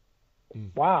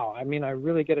 Wow. I mean, I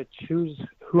really get to choose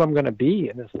who I'm going to be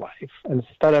in this life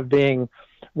instead of being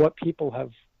what people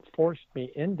have forced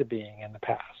me into being in the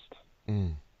past.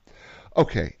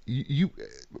 Okay. You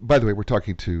by the way, we're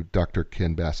talking to Dr.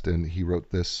 Ken Best, and he wrote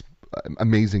this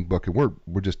amazing book, and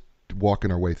we're just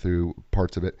walking our way through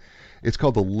parts of it. It's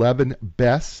called 11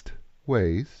 Best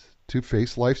Ways to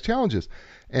Face Life's Challenges.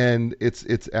 And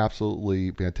it's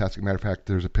absolutely fantastic. Matter of fact,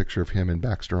 there's a picture of him and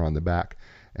Baxter on the back.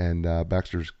 And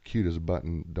Baxter's cute as a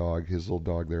button dog, his little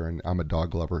dog there, and I'm a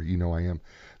dog lover, I am.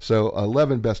 So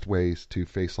 11 best ways to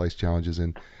face life's challenges,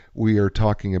 and we are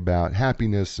talking about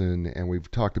happiness, and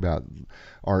we've talked about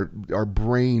our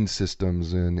brain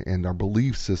systems and our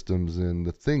belief systems and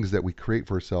the things that we create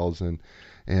for ourselves,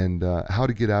 and how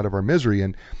to get out of our misery.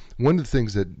 And one of the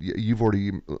things that you've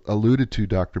already alluded to,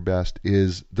 Dr. Best,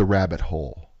 is the rabbit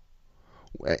hole.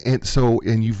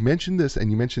 And you've mentioned this,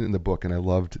 and you mentioned it in the book, and I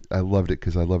loved it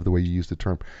because I love the way you use the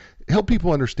term. Help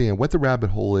people understand what the rabbit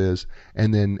hole is,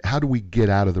 and then how do we get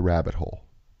out of the rabbit hole?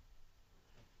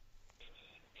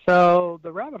 So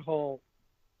the rabbit hole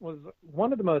was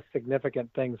one of the most significant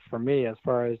things for me as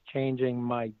far as changing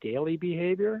my daily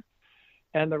behavior.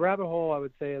 And the rabbit hole, I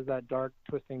would say, is that dark,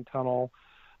 twisting tunnel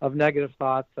of negative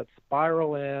thoughts that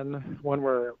spiral in when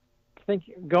we're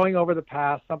going over the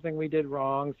past, something we did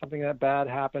wrong, something that bad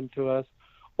happened to us,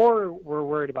 or we're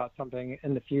worried about something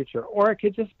in the future. Or it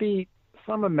could just be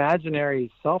some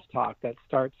imaginary self-talk that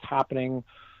starts happening,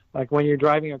 like when you're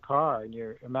driving a car and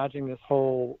you're imagining this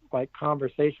whole like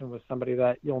conversation with somebody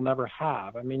that you'll never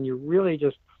have. I mean, you're really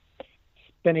just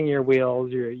spinning your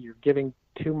wheels. You're giving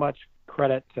too much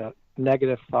credit to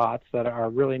negative thoughts that are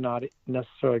really not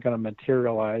necessarily going to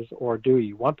materialize, or do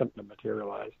you want them to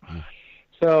materialize?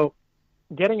 So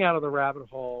getting out of the rabbit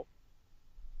hole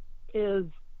is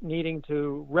needing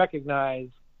to recognize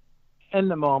in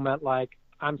the moment, like,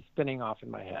 I'm spinning off in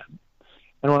my head.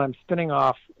 And when I'm spinning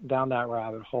off down that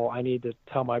rabbit hole, I need to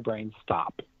tell my brain,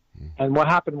 stop. And what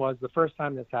happened was, the first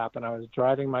time this happened, I was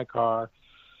driving my car.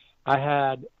 I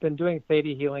had been doing theta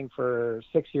healing for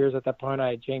 6 years at that point.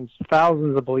 I had changed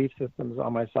thousands of belief systems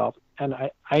on myself. And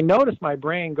I noticed my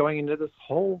brain going into this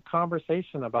whole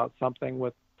conversation about something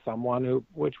with someone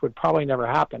which would probably never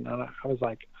happen. And I was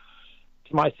like,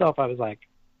 to myself, I was like,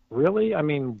 really? I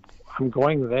mean, I'm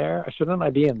going there. Shouldn't I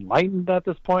be enlightened at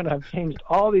this point? I've changed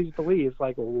all these beliefs.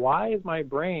 Like, why is my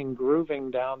brain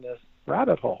grooving down this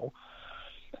rabbit hole?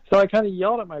 So I kind of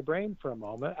yelled at my brain for a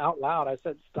moment out loud. I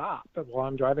said, stop, while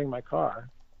I'm driving my car.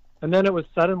 And then it was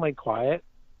suddenly quiet.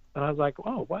 And I was like,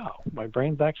 oh, wow, my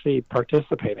brain's actually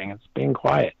participating. It's being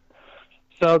quiet.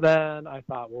 So then I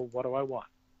thought, well, what do I want?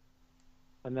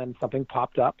 And then something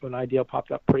popped up, an idea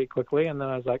popped up pretty quickly. And then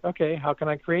I was like, okay, how can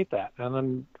I create that? And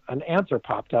then an answer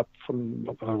popped up from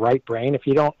the right brain. If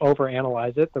you don't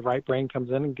overanalyze it, the right brain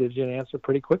comes in and gives you an answer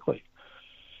pretty quickly.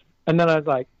 And then I was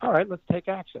like, all right, let's take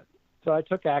action. So I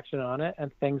took action on it,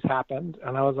 and things happened.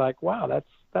 And I was like, wow,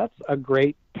 that's a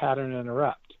great pattern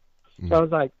interrupt. So I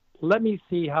was like, let me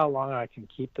see how long I can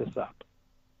keep this up.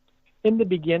 In the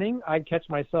beginning, I'd catch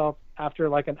myself after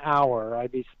like an hour,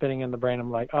 I'd be spinning in the brain.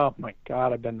 I'm like, oh my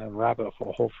God, I've been in the rabbit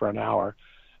hole for an hour.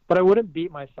 But I wouldn't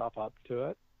beat myself up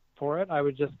for it. I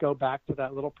would just go back to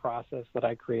that little process that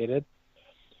I created.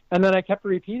 And then I kept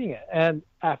repeating it. And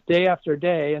day after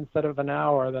day, instead of an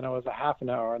hour, then it was a half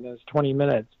an hour, and then it was 20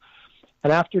 minutes.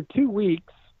 And after 2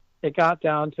 weeks, it got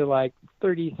down to like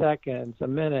 30 seconds, a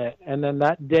minute. And then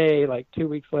that day, like 2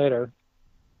 weeks later,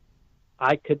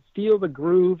 I could feel the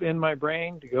groove in my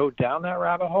brain to go down that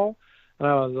rabbit hole. And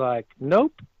I was like,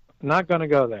 nope, not going to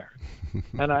go there.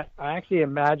 And I actually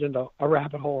imagined a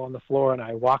rabbit hole on the floor, and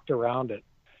I walked around it.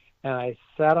 And I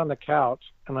sat on the couch,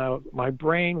 and my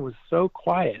brain was so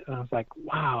quiet. And I was like,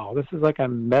 wow, this is like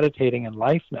I'm meditating in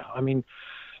life now. I mean,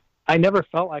 I never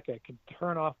felt like I could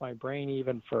turn off my brain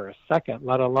even for a second,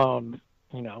 let alone,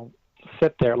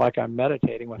 sit there like I'm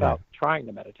meditating without trying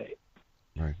to meditate.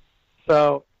 Right.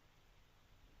 So,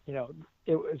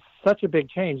 it was such a big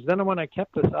change. Then when I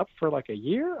kept this up for like a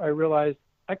year, I realized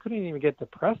I couldn't even get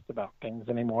depressed about things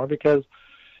anymore, because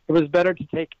it was better to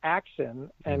take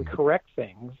action and correct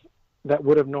things that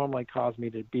would have normally caused me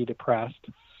to be depressed.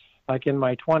 Like in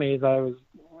my 20s, I was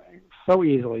so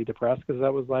easily depressed because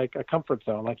that was like a comfort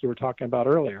zone, like you were talking about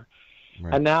earlier.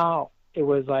 Right. And now it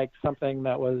was like something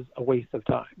that was a waste of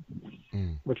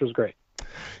time, which was great.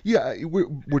 Yeah,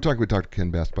 we're talking with Dr.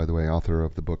 Ken Best, by the way, author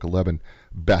of the book 11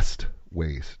 Best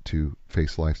Ways to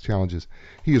Face Life's Challenges.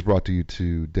 He is brought to you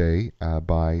today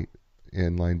by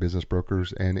Inline Business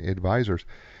Brokers and Advisors.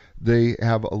 They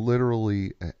have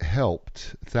literally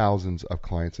helped thousands of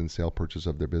clients in sale purchase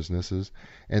of their businesses,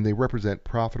 and they represent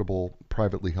profitable,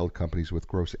 privately held companies with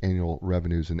gross annual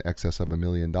revenues in excess of $1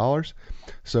 million.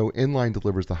 So Inline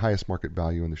delivers the highest market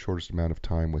value in the shortest amount of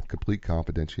time with complete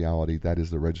confidentiality. That is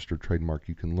the registered trademark.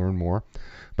 You can learn more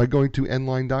by going to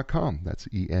nline.com. That's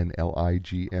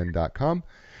ENLIGN.com.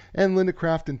 And Linda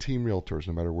Craft and Team Realtors,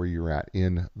 no matter where you're at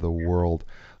in the world.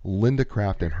 Linda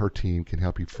Craft and her team can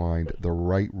help you find the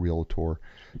right realtor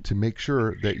to make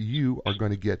sure that you are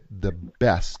going to get the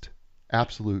best,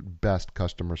 absolute best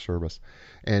customer service.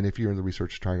 And if you're in the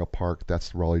Research Triangle Park, that's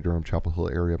the Raleigh-Durham, Chapel Hill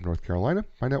area of North Carolina,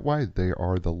 find out why. They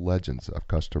are the legends of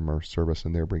customer service,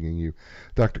 and they're bringing you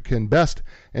Dr. Ken Best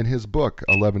and his book,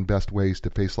 11 Best Ways to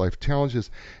Face Life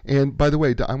Challenges. And by the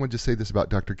way, I want to just say this about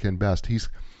Dr. Ken Best. He's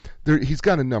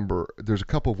got a number. There's a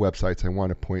couple of websites I want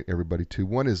to point everybody to.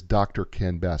 One is Dr.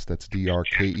 Ken Best. That's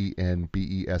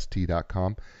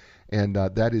DrKenbest.com. And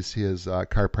that is his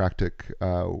chiropractic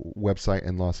website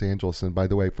in Los Angeles. And by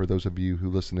the way, for those of you who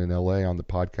listen in LA on the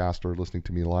podcast or listening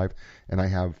to me live, and I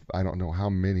don't know how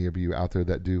many of you out there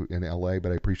that do in LA,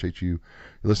 but I appreciate you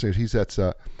listening. He's at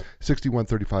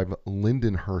 6135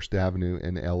 Lindenhurst Avenue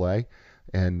in LA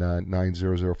and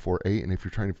 90048. And if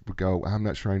you're trying to go, I'm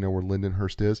not sure I know where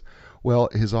Lindenhurst is. Well,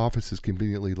 his office is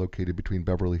conveniently located between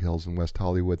Beverly Hills and West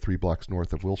Hollywood, 3 blocks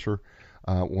north of Wilshire,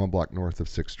 1 block north of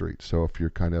 6th Street. So if you're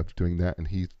kind of doing that, and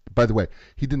by the way,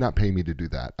 he did not pay me to do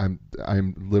that.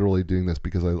 I'm literally doing this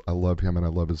because I love him and I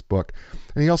love his book.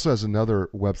 And he also has another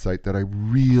website that I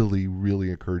really, really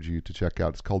encourage you to check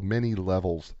out. It's called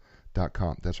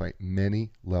manylevels.com. That's right,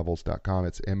 manylevels.com.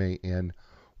 It's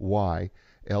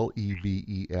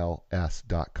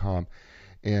MANYLEVELS.com.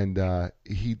 And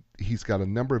he's got a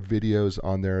number of videos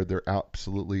on there. They're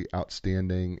absolutely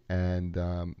outstanding, and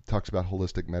talks about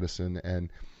holistic medicine.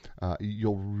 And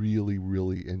you'll really,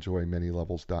 really enjoy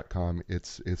manylevels.com.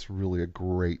 It's really a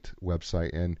great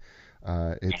website, and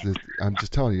I'm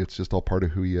just telling you, it's just all part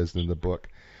of who he is in the book.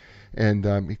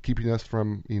 And keeping us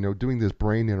from, doing this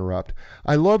brain interrupt.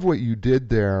 I love what you did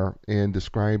there in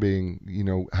describing,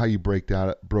 how you broke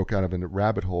out of a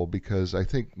rabbit hole, because I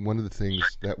think one of the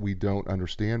things that we don't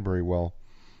understand very well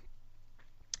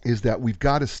is that we've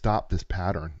got to stop this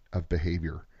pattern of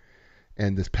behavior.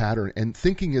 And this pattern, and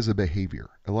thinking is a behavior.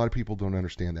 A lot of people don't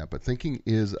understand that, but thinking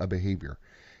is a behavior.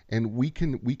 And we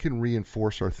can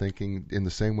reinforce our thinking in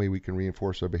the same way we can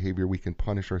reinforce our behavior. We can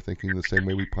punish our thinking in the same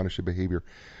way we punish a behavior.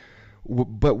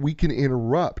 But we can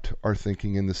interrupt our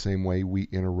thinking in the same way we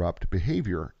interrupt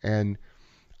behavior. And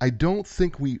I don't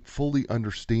think we fully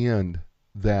understand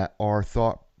that our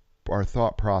thought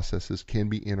processes can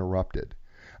be interrupted.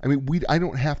 I mean, I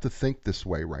don't have to think this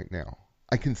way right now.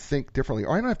 I can think differently,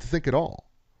 or I don't have to think at all.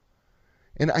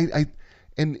 And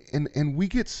and we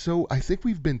get so, I think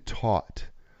we've been taught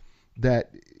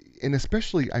that, and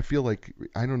especially I feel like,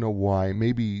 I don't know why,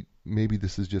 maybe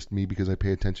this is just me because I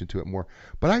pay attention to it more,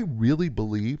 but I really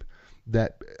believe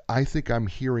that I think I'm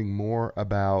hearing more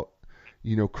about,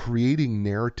 creating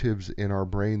narratives in our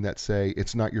brain that say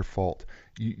it's not your fault.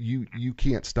 You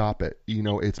can't stop it.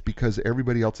 It's because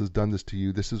everybody else has done this to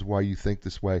you. This is why you think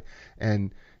this way.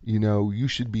 And, you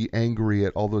should be angry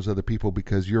at all those other people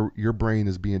because your brain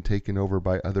is being taken over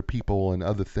by other people and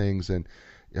other things. And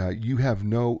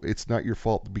it's not your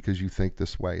fault because you think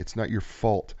this way. It's not your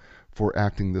fault for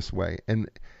acting this way. And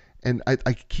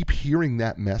I keep hearing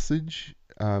that message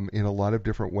in a lot of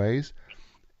different ways.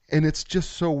 And it's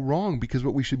just so wrong, because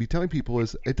what we should be telling people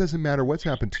is it doesn't matter what's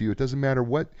happened to you. It doesn't matter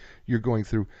what you're going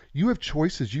through. You have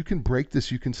choices. You can break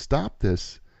this. You can stop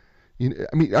this. I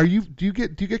mean, do you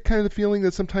get kind of the feeling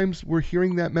that sometimes we're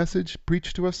hearing that message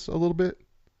preached to us a little bit?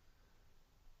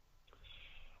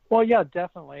 Well, yeah,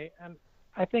 definitely. And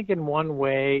I think in one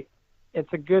way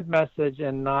it's a good message,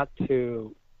 and not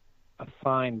to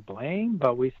assign blame,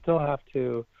 but we still have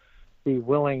to be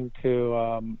willing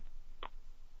to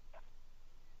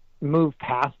move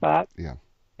past that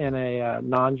in a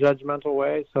non-judgmental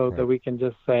way, so that we can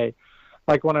just say,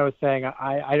 like when I was saying,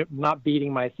 I'm not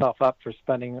beating myself up for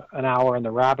spending an hour in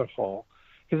the rabbit hole,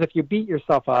 because if you beat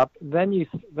yourself up, then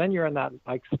you're in that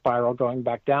like spiral going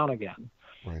back down again.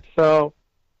 Right. So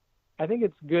I think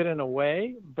it's good in a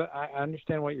way, but I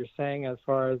understand what you're saying as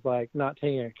far as like not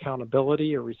taking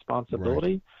accountability or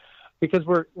responsibility, because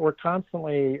we're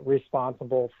constantly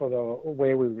responsible for the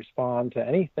way we respond to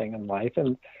anything in life,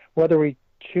 and whether we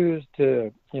choose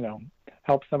to,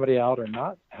 help somebody out or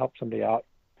not help somebody out,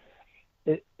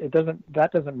 that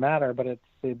doesn't matter. But it's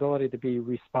the ability to be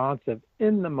responsive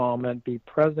in the moment, be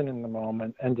present in the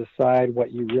moment, and decide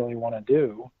what you really want to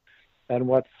do, and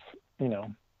what's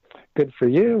good for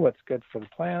you, what's good for the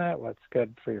planet, what's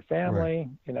good for your family.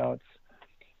 Right.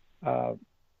 It's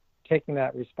taking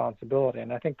that responsibility.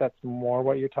 And I think that's more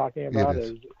what you're talking about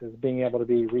is being able to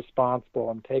be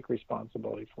responsible and take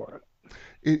responsibility for it.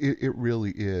 It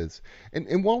really is.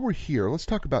 And while we're here, let's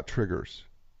talk about triggers.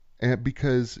 And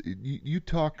because you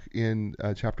talk in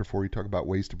chapter 4, you talk about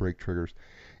ways to break triggers.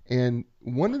 And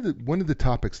one of the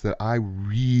topics that I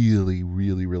really,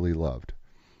 really, really loved,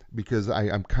 because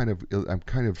I'm kind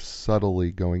of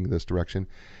subtly going this direction,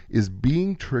 is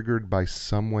being triggered by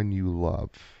someone you love.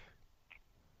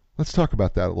 Let's talk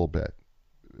about that a little bit.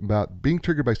 About being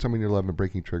triggered by someone you love and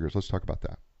breaking triggers. Let's talk about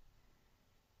that.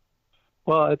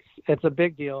 Well, it's a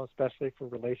big deal, especially for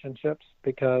relationships,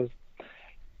 because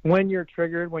when you're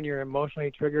triggered, when you're emotionally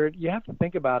triggered, you have to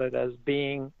think about it as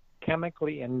being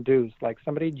chemically induced, like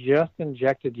somebody just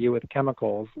injected you with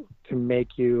chemicals to make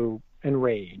you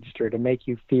enraged or to make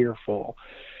you fearful.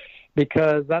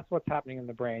 because that's what's happening in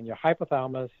the brain. Your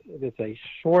hypothalamus is a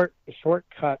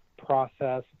shortcut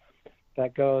process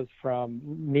that goes from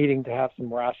needing to have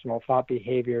some rational thought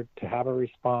behavior to have a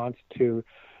response to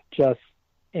just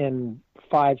in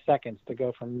 5 seconds to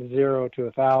go from 0 to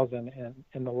 1,000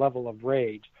 in the level of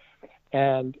rage.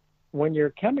 And when you're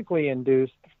chemically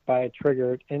induced by a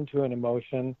trigger into an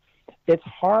emotion, it's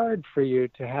hard for you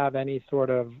to have any sort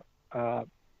of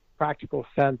practical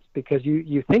sense, because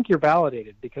you think you're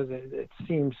validated because it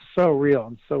seems so real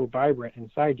and so vibrant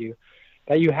inside you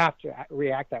that you have to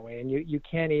react that way, and you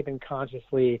can't even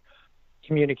consciously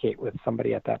communicate with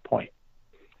somebody at that point.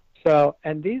 So,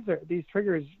 and these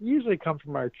triggers usually come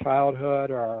from our childhood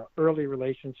or our early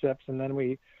relationships, and then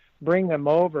we bring them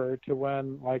over to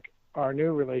when, like, our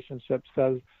new relationship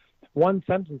says one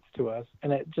sentence to us,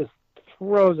 and it just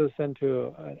throws us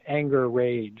into an anger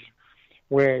rage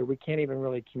where we can't even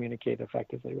really communicate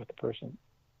effectively with the person.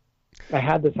 I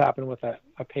had this happen with a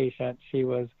patient. She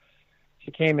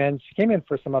came in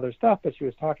for some other stuff, but she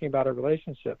was talking about her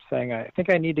relationship, saying, I think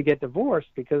I need to get divorced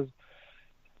because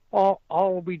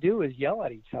all we do is yell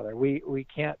at each other. We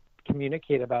can't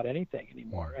communicate about anything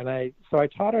anymore. And so I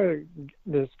taught her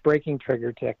this breaking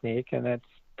trigger technique, and it's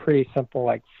pretty simple,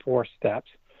 like 4 steps.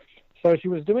 So she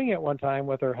was doing it one time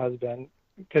with her husband,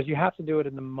 because you have to do it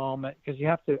in the moment, because you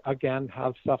have to, again,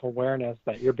 have self-awareness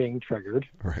that you're being triggered.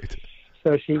 Right.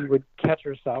 So she would catch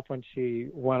herself when she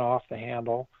went off the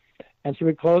handle, and she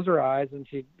would close her eyes, and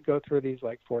she'd go through these,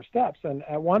 like, 4 steps. And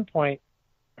at one point,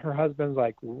 her husband's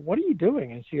like, what are you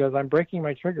doing? And she goes, I'm breaking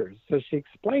my triggers. So she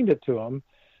explained it to him.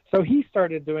 So he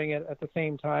started doing it at the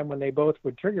same time when they both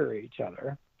would trigger each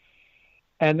other.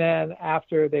 And then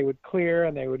after they would clear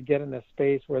and they would get in a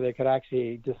space where they could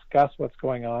actually discuss what's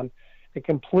going on, it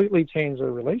completely changed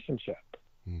their relationship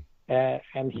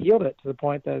and healed it to the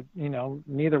point that,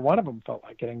 neither one of them felt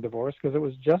like getting divorced, because it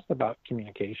was just about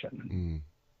communication.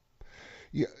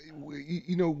 Yeah,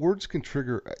 words can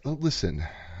trigger. Listen,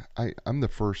 I'm the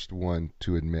first one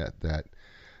to admit that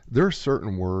there are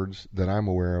certain words that I'm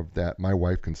aware of that my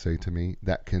wife can say to me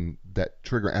that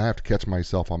trigger, and I have to catch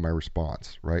myself on my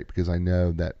response, right? Because I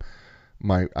know that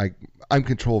I'm in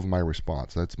control of my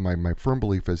response. That's my firm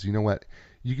belief is, you know what,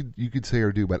 you could say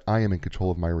or do, but I am in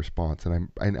control of my response, and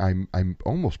I'm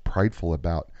almost prideful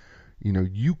about,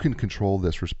 you can control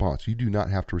this response. You do not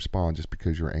have to respond just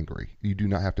because you're angry. You do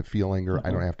not have to feel anger. Mm-hmm.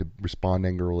 I don't have to respond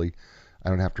angrily. I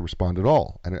don't have to respond at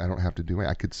all. I don't have to do it.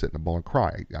 I could sit in a ball and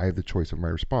cry. I have the choice of my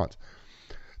response.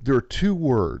 There are 2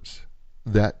 words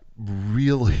that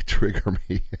really trigger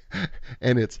me,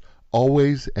 and it's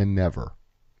always and never.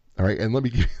 All right, and let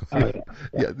me give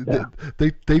you,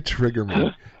 they trigger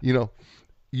me.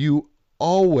 You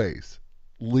always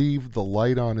leave the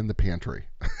light on in the pantry.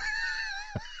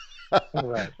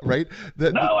 Right?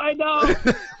 No, I don't.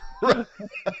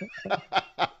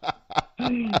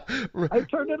 I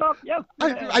turned it off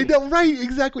yesterday. I know, right?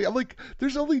 Exactly. I'm like,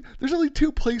 there's only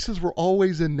 2 places where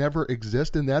always and never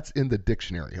exist, and that's in the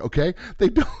dictionary. Okay, they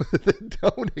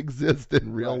don't exist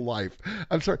in real life.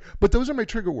 I'm sorry, but those are my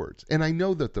trigger words, and I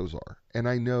know that those are, and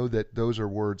I know that those are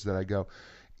words that I go,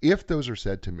 if those are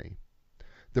said to me,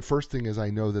 the first thing is I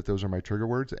know that those are my trigger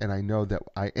words, and I know that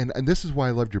and this is why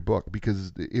I loved your book,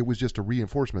 because it was just a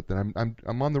reinforcement that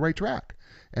I'm on the right track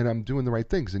and I'm doing the right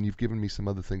things, and you've given me some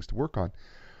other things to work on.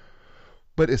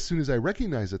 But as soon as I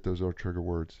recognize that those are trigger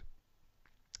words,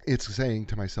 it's saying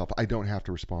to myself, I don't have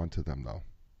to respond to them though.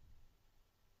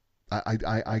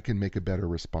 I can make a better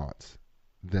response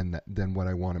than what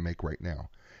I want to make right now.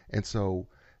 And so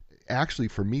actually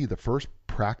for me, the first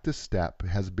practice step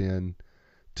has been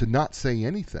to not say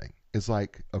anything. It's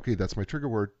like, okay, that's my trigger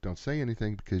word. Don't say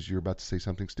anything because you're about to say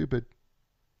something stupid.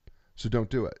 So don't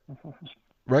do it.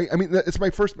 Right? I mean, that is my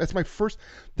first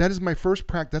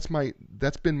practice.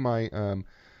 That's been my,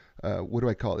 what do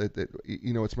I call it?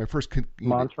 It's my first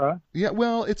mantra. Yeah.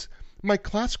 Well, it's my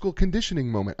classical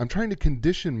conditioning moment. I'm trying to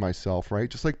condition myself, right?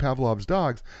 Just like Pavlov's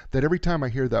dogs, that every time I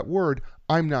hear that word,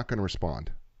 I'm not going to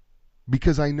respond,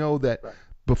 because I know that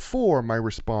before my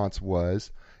response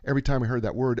was, every time I heard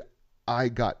that word, I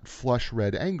got flush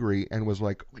red angry and was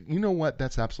like, you know what?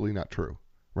 That's absolutely not true,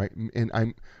 right? And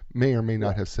I may or may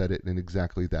not have said it in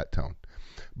exactly that tone.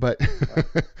 But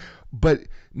but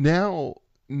now,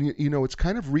 it's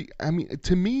kind of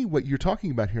to me, what you're talking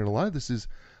about here, and a lot of this is,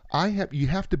 you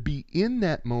have to be in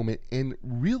that moment and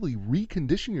really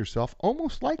recondition yourself,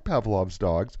 almost like Pavlov's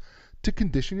dogs, to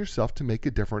condition yourself to make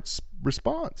a different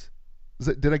response.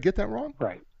 Did I get that wrong?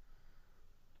 Right.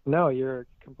 No, you're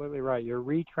completely right. You're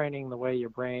retraining the way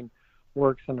your brain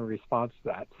works in response to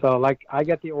that. So, like, I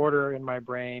get the order in my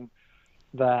brain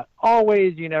that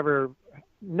always, you never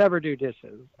never do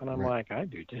dishes. And I'm Right. like, I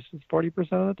do dishes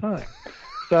 40% of the time.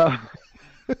 So,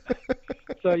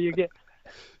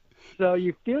 so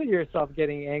you feel yourself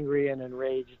getting angry and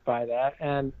enraged by that.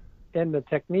 And in the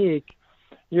technique,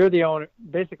 you're the owner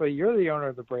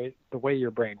of the brain, the way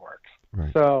your brain works.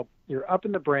 Right. So you're up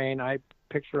in the brain. I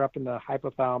picture up in the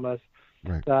hypothalamus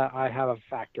Right. that I have a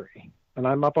factory, and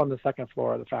I'm up on the second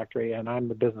floor of the factory, and I'm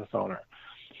the business owner.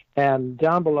 And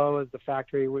down below is the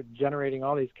factory with generating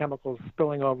all these chemicals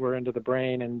spilling over into the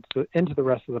brain and into the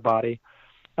rest of the body.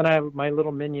 And I have my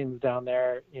little minions down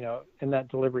there, in that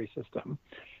delivery system.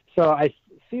 So I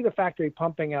see the factory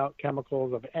pumping out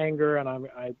chemicals of anger, and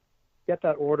I get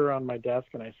that order on my desk,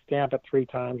 and I stamp it 3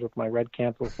 times with my red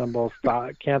cancel symbol,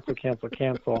 stop, cancel, cancel,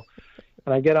 cancel.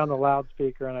 And I get on the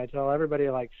loudspeaker, and I tell everybody,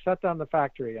 like, shut down the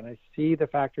factory. And I see the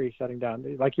factory shutting down.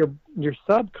 Like, your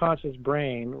subconscious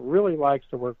brain really likes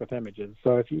to work with images.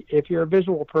 So if you're a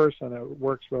visual person, it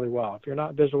works really well. If you're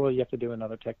not visual, you have to do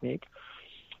another technique.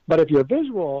 But if you're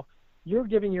visual, you're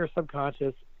giving your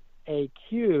subconscious a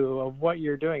cue of what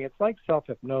you're doing. It's like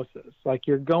self-hypnosis. Like,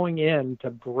 you're going in to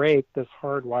break this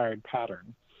hardwired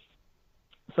pattern.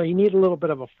 So you need a little bit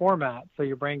of a format so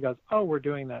your brain goes, oh, we're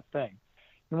doing that thing.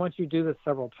 And once you do this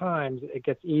several times, it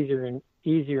gets easier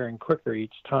and quicker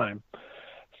each time.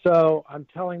 So I'm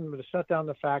telling them to shut down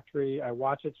the factory. I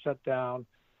watch it shut down,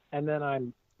 and then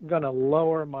I'm going to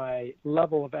lower my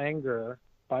level of anger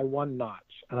by 1 notch,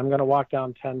 and I'm going to walk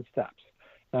down 10 steps.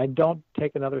 And I don't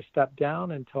take another step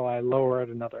down until I lower it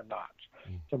another notch.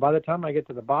 So by the time I get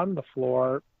to the bottom of the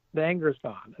floor, the anger's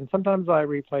gone. And sometimes I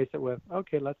replace it with,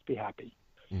 okay, let's be happy.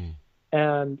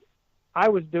 And I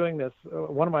was doing this.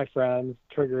 One of my friends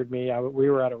triggered me. We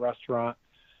were at a restaurant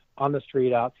on the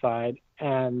street outside,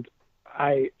 and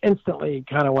I instantly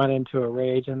kind of went into a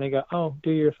rage, and they go, oh,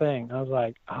 do your thing. I was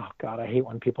like, oh, God, I hate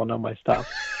when people know my stuff.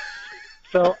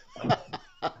 So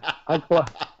I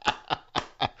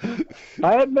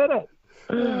admit it.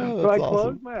 Oh, so I that's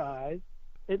closed awesome. my eyes.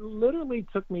 It literally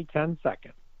took me 10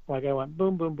 seconds. Like, I went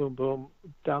boom, boom, boom, boom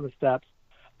down the steps.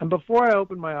 And before I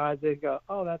opened my eyes, they'd go,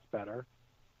 oh, that's better,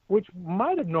 which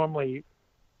might have normally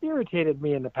irritated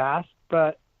me in the past,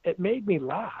 but it made me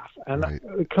laugh. And Right.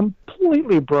 it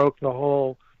completely broke the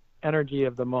whole energy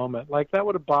of the moment. Like, that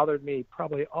would have bothered me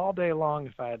probably all day long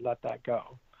if I had let that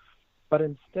go. But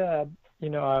instead,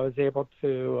 I was able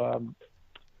to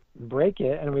break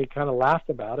it, and we kind of laughed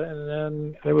about it, and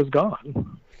then it was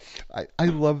gone. I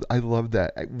love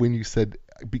that when you said,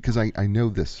 because I know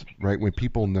this, right? When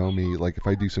people know me, like if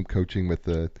I do some coaching with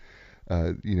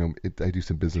I do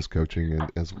some business coaching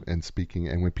and speaking,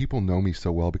 and when people know me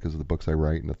so well because of the books I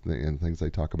write and things I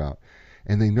talk about,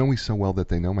 and they know me so well that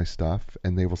they know my stuff,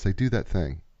 and they will say, do that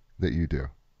thing that you do.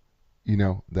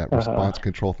 That response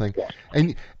control thing.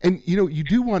 And you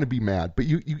do want to be mad, but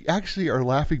you actually are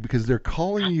laughing because they're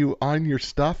calling you on your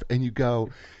stuff, and you go,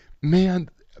 man,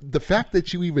 the fact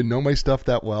that you even know my stuff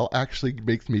that well actually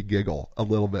makes me giggle a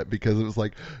little bit, because it was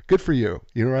like, good for you,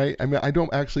 right? I mean, I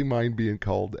don't actually mind being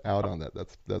called out on that.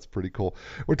 That's pretty cool.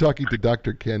 We're talking to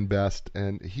Dr. Ken Best,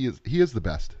 and he is the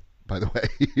best. By the way,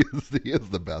 he is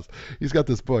the best. He's got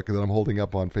this book that I'm holding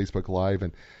up on Facebook Live,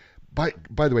 and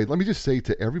by the way, let me just say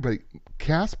to everybody,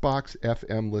 Castbox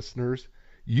FM listeners,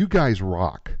 you guys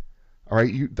rock. All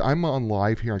right, I'm on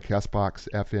live here on Castbox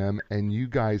FM, and you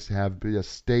guys have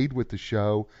just stayed with the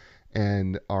show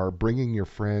and are bringing your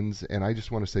friends. And I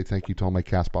just want to say thank you to all my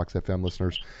Castbox FM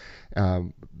listeners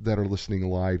that are listening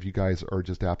live. You guys are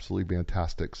just absolutely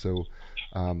fantastic. So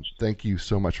thank you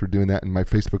so much for doing that. And my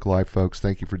Facebook Live folks,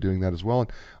 thank you for doing that as well.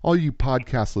 And all you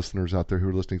podcast listeners out there who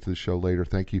are listening to the show later,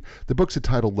 thank you. The book's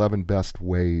entitled 11 Best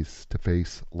Ways to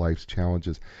Face Life's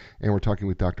Challenges. And we're talking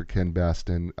with Dr. Ken Best,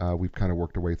 and we've kind of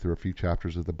worked our way through a few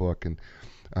chapters of the book and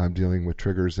dealing with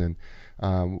triggers. And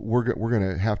we're going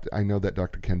to have to, I know that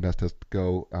Dr. Ken Best has to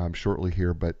go shortly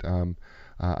here, but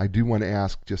I do want to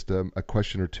ask just a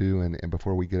question or two, and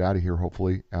before we get out of here,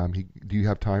 hopefully, do you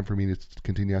have time for me to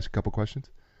continue to ask a couple questions?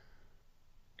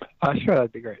 Sure,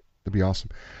 that'd be great. That'd be awesome.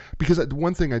 Because the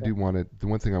one thing I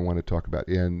want to talk about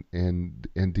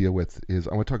and deal with is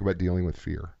I want to talk about dealing with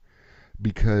fear,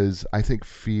 because I think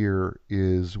fear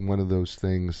is one of those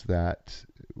things that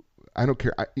I don't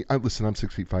care. Listen, I'm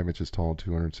 6 feet 5 inches tall and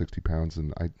 260 pounds,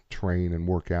 and I train and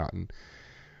work out,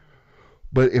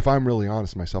 but if I'm really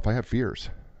honest with myself, I have fears,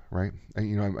 right?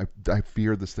 And, I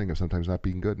fear this thing of sometimes not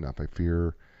being good enough. I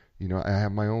fear, I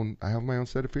have my own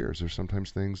set of fears. There's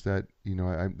sometimes things that,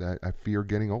 I fear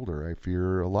getting older. I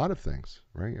fear a lot of things,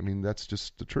 right? I mean, that's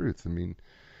just the truth. I mean,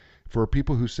 for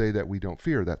people who say that we don't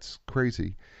fear, that's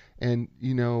crazy. And,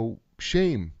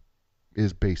 shame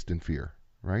is based in fear,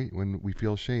 right? When we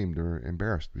feel ashamed or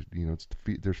embarrassed,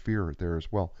 there's fear there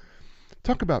as well.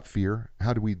 Talk about fear.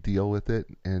 How do we deal with it,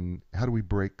 and how do we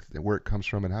break where it comes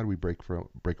from, and how do we break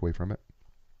away from it?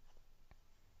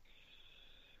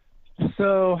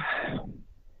 So,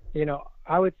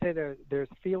 I would say there's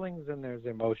feelings and there's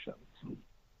emotions.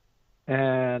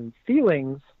 And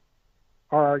feelings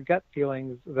are our gut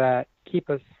feelings that keep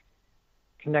us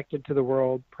connected to the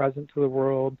world, present to the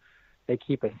world. They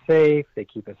keep us safe, they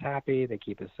keep us happy, they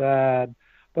keep us sad,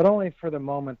 but only for the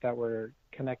moment that we're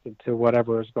connected to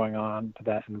whatever is going on to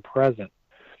that in the present.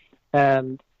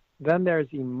 And then there's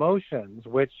emotions,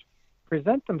 which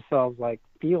present themselves like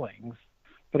feelings,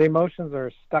 but emotions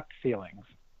are stuck feelings.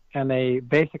 And they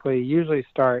basically usually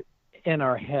start in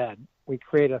our head. We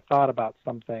create a thought about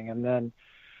something, and then,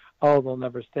 they'll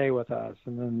never stay with us.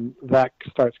 And then that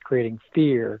starts creating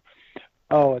fear.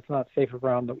 It's not safe to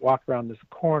walk around this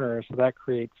corner, so that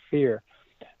creates fear.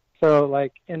 So,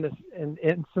 like in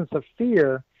instance of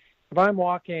fear, if I'm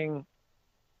walking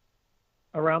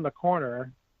around the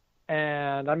corner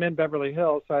and I'm in Beverly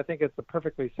Hills, so I think it's a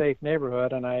perfectly safe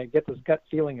neighborhood, and I get this gut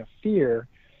feeling of fear,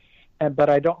 but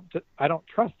I don't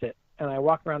trust it, and I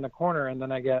walk around the corner, and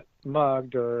then I get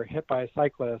mugged or hit by a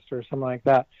cyclist or something like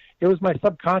that. It was my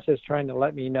subconscious trying to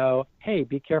let me know, hey,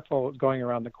 be careful going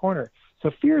around the corner. So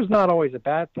fear is not always a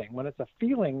bad thing. When it's a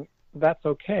feeling, that's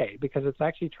okay, because it's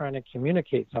actually trying to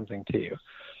communicate something to you.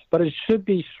 But it should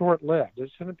be short-lived. It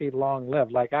shouldn't be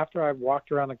long-lived. Like after I've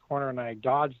walked around the corner and I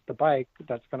dodged the bike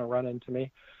that's going to run into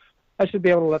me, I should be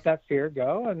able to let that fear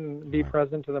go and be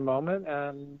present to the moment,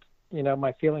 and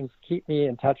my feelings keep me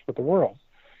in touch with the world.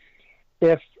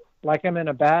 If, like, I'm in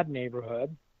a bad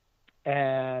neighborhood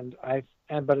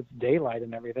but it's daylight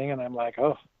and everything, and I'm like,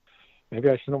 maybe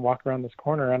I shouldn't walk around this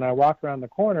corner, and I walk around the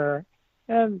corner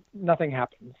and nothing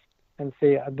happens. And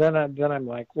then I'm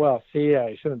like,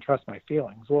 I shouldn't trust my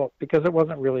feelings. Well, because it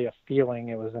wasn't really a feeling,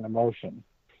 it was an emotion.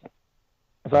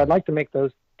 So I'd like to make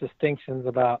those distinctions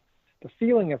about the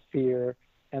feeling of fear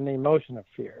and the emotion of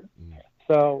fear. Mm.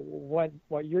 So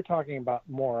what you're talking about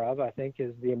more of, I think,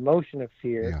 is the emotion of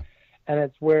fear. Yeah. And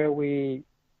it's where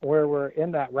we're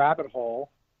in that rabbit hole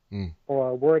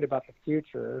or worried about the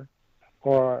future,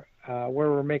 or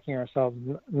where we're making ourselves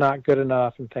not good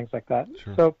enough and things like that.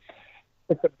 Sure. So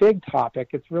it's a big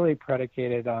topic. It's really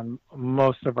predicated on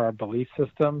most of our belief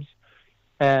systems.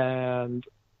 And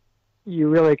you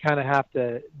really kind of have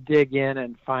to dig in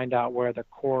and find out where the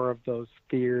core of those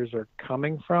fears are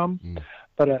coming from. Mm.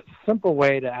 But a simple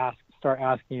way to start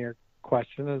asking your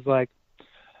question is like,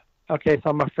 okay, so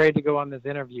I'm afraid to go on this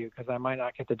interview because I might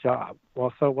not get the job.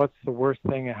 Well, so what's the worst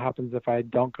thing that happens if I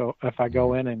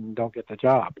go in and don't get the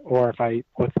job? Or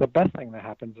what's the best thing that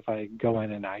happens if I go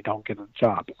in and I don't get a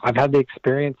job? I've had the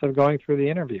experience of going through the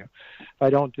interview. If I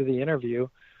don't do the interview,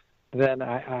 then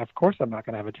of course I'm not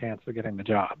going to have a chance of getting the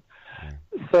job.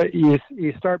 So you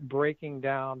start breaking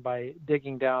down by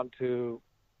digging down to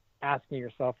asking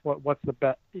yourself what's the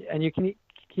best, and you can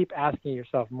keep asking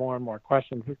yourself more and more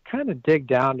questions. You kind of dig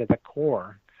down to the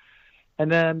core.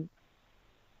 And then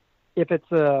if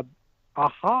it's a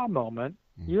aha moment,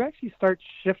 you actually start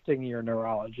shifting your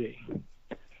neurology,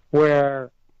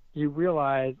 where you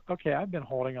realize, okay, I've been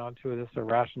holding on to this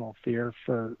irrational fear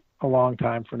for a long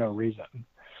time for no reason.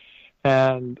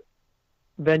 And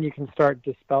then you can start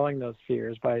dispelling those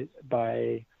fears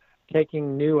by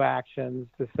taking new actions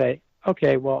to say,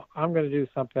 okay, well, I'm going to do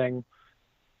something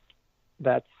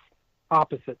that's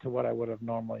opposite to what I would have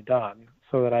normally done,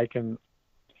 so that I can,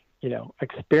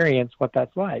 experience what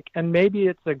that's like. And maybe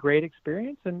it's a great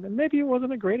experience, and maybe it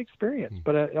wasn't a great experience,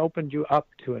 but it opened you up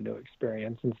to a new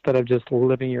experience instead of just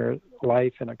living your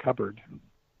life in a cupboard.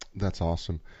 That's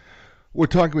awesome. We're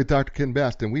talking with Dr. Ken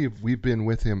Best, and we've been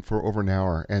with him for over an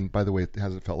hour. And by the way, it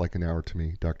hasn't felt like an hour to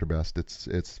me, Dr. Best.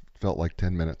 It's felt like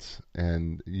 10 minutes,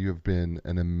 and you have been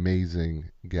an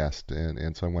amazing guest.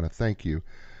 And so I want to thank you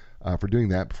for doing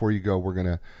that. Before you go, we're going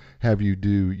to have you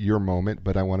do your moment,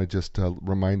 but I want to just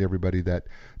remind everybody that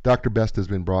Dr. Best has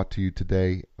been brought to you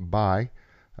today by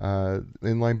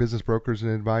Inline Business Brokers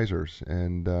and Advisors.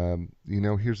 And,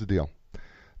 here's the deal.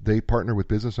 They partner with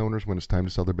business owners when it's time to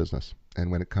sell their business.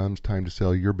 And when it comes time to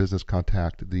sell your business,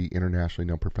 contact the internationally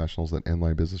known professionals at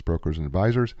Inline Business Brokers and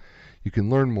Advisors. You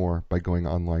can learn more by going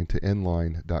online to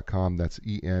nline.com. That's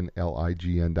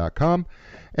ENLIGN.com.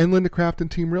 And Linda Craft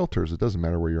and Team Realtors. It doesn't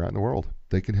matter where you're at in the world.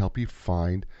 They can help you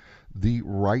find the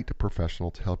right professional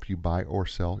to help you buy or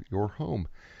sell your home.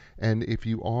 And if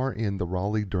you are in the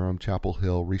Raleigh, Durham, Chapel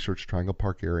Hill, Research Triangle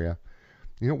Park area,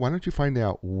 why don't you find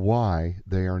out why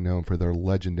they are known for their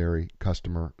legendary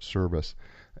customer service?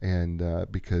 and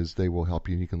because they will help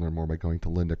you. And you can learn more by going to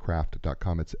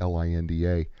lindacraft.com. It's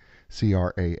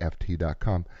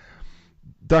LINDACRAFT.com.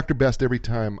 Dr. Best, every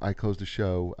time I close the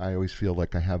show, I always feel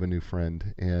like I have a new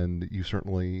friend, and you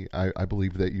certainly, I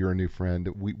believe that you're a new friend.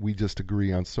 We just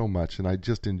agree on so much, and I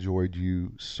just enjoyed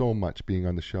you so much being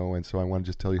on the show, and so I want to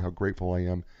just tell you how grateful I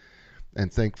am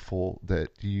and thankful that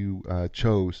you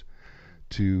chose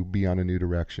to be on A New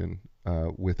Direction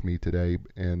with me today,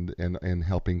 and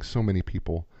helping so many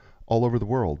people all over the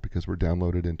world, because we're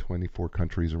downloaded in 24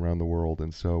 countries around the world.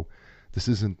 And so this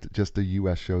isn't just a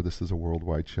U.S. show, this is a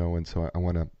worldwide show. And so I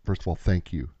want to, first of all,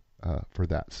 thank you for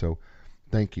that. So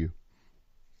thank you.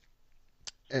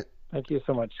 Thank you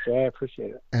so much, Jay. I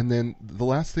appreciate it. And then the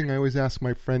last thing I always ask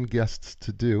my friend guests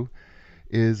to do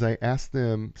is I ask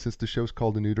them, since the show's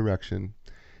called A New Direction,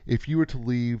 if you were to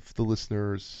leave the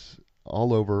listeners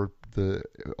all over the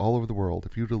world,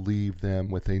 if you were to leave them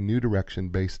with a new direction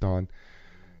based on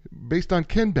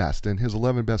Ken Best and his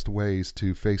 11 best ways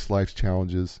to face life's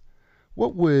challenges,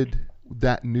 what would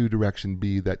that new direction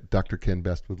be that Dr. Ken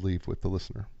Best would leave with the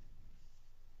listener?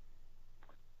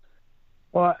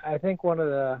 Well, I think one of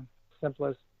the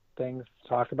simplest things to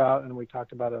talk about, and we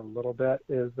talked about it a little bit,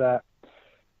 is that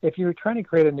if you're trying to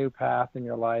create a new path in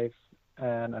your life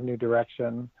and a new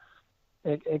direction,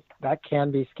 that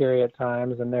can be scary at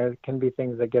times, and there can be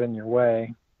things that get in your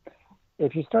way.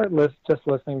 If you start just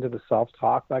listening to the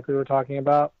self-talk like we were talking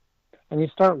about, and you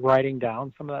start writing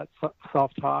down some of that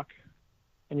self-talk,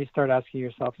 and you start asking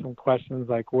yourself some questions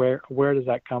like, where does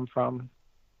that come from,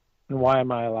 and why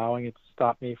am I allowing it to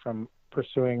stop me from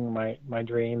pursuing my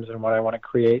dreams and what I want to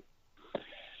create?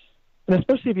 And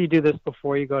especially if you do this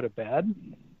before you go to bed,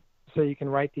 so you can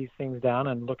write these things down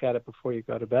and look at it before you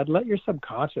go to bed. Let your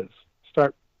subconscious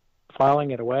start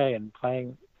filing it away and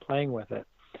playing with it,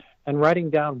 and writing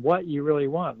down what you really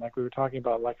want. Like we were talking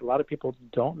about, like a lot of people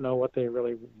don't know what they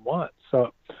really want.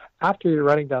 So after you're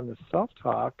writing down the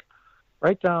self-talk,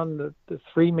 write down the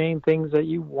three main things that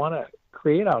you want to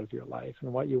create out of your life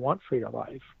and what you want for your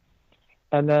life.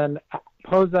 And then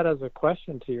pose that as a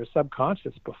question to your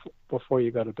subconscious before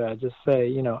you go to bed. Just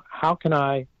say, how can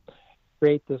I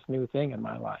create this new thing in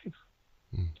my life?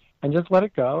 And just let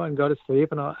it go and go to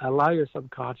sleep, and allow your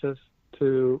subconscious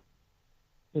to,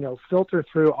 filter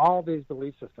through all these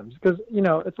belief systems. Because,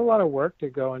 it's a lot of work to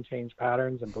go and change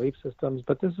patterns and belief systems,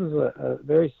 but this is a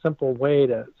very simple way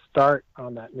to start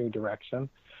on that new direction.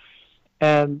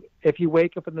 And if you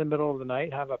wake up in the middle of the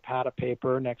night, have a pad of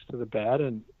paper next to the bed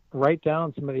and write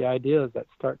down some of the ideas that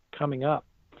start coming up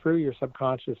through your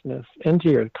subconsciousness into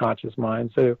your conscious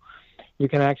mind, so you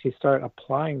can actually start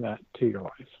applying that to your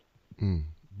life.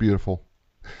 Beautiful.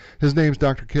 His name's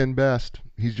Dr. Ken Best.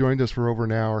 He's joined us for over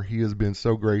an hour. He has been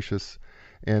so gracious,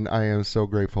 and I am so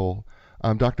grateful.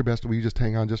 Dr. Best, will you just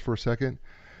hang on just for a second?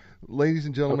 Ladies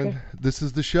and gentlemen, okay. This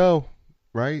is the show,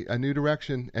 right? A New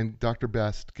Direction, and Dr.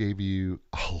 Best gave you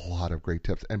a lot of great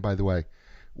tips. And by the way,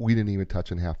 we didn't even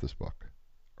touch on half this book,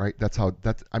 right?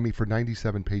 For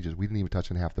 97 pages, we didn't even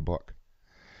touch on half the book.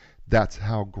 That's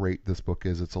how great this book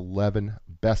is. It's 11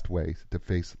 best ways to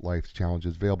face life's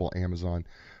challenges. Available Amazon,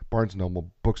 Barnes &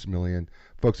 Noble, Books A Million,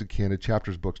 folks at Canada,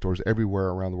 Chapters bookstores, everywhere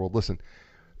around the world. Listen,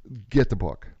 get the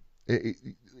book.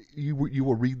 You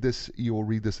will read this. You will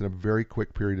read this in a very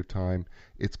quick period of time.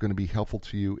 It's going to be helpful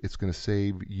to you. It's going to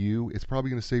save you. It's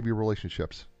probably going to save your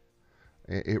relationships.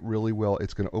 It really will.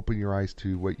 It's going to open your eyes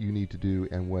to what you need to do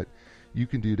and what you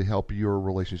can do to help your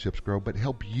relationships grow, but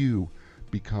help you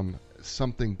become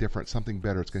something different, something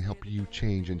better. It's going to help you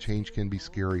change, and change can be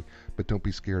scary, but don't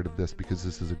be scared of this, because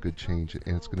this is a good change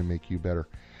and it's going to make you better.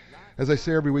 As I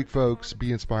say every week, folks,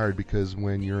 be inspired, because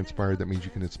when you're inspired, that means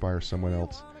you can inspire someone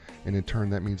else, and in turn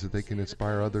that means that they can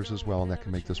inspire others as well, and that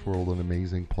can make this world an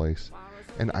amazing place.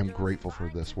 And I'm grateful for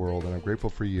this world, and I'm grateful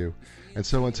for you. And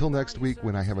so until next week,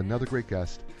 when I have another great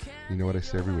guest, you know what I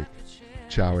say every week.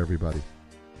 Ciao, everybody.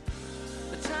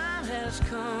 The time has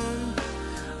come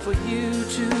for you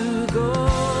to go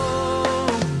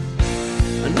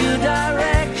a new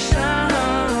direction,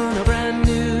 a brand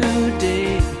new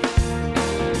day,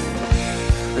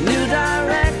 a new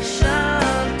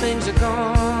direction. Things are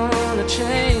gonna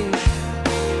change.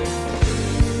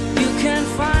 You can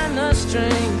find the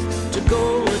strength to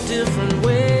go a different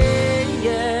way.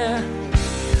 Yeah,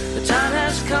 the time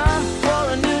has come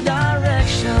for a new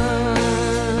direction.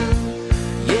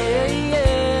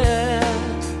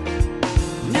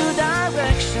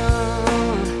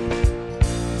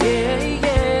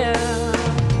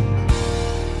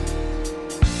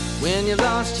 You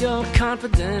lost your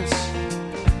confidence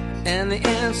and the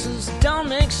answers don't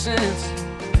make sense.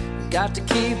 You got to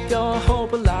keep your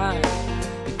hope alive.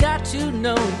 You got got to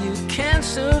know you can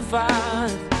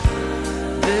survive.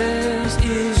 This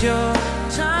is your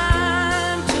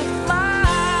time to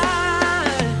fly.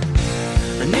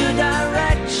 A new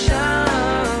direction,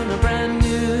 a brand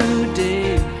new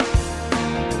day.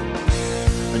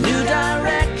 A new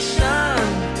direction,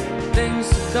 things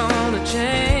are gonna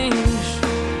change.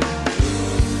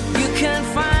 You can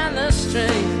find the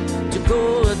strength to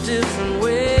go a different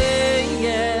way,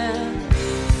 yeah.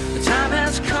 The time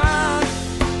has come.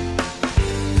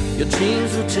 Your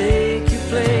dreams will take you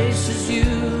places you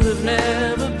have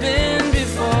never been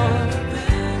before.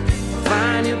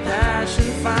 Find your passion,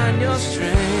 find your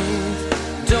strength.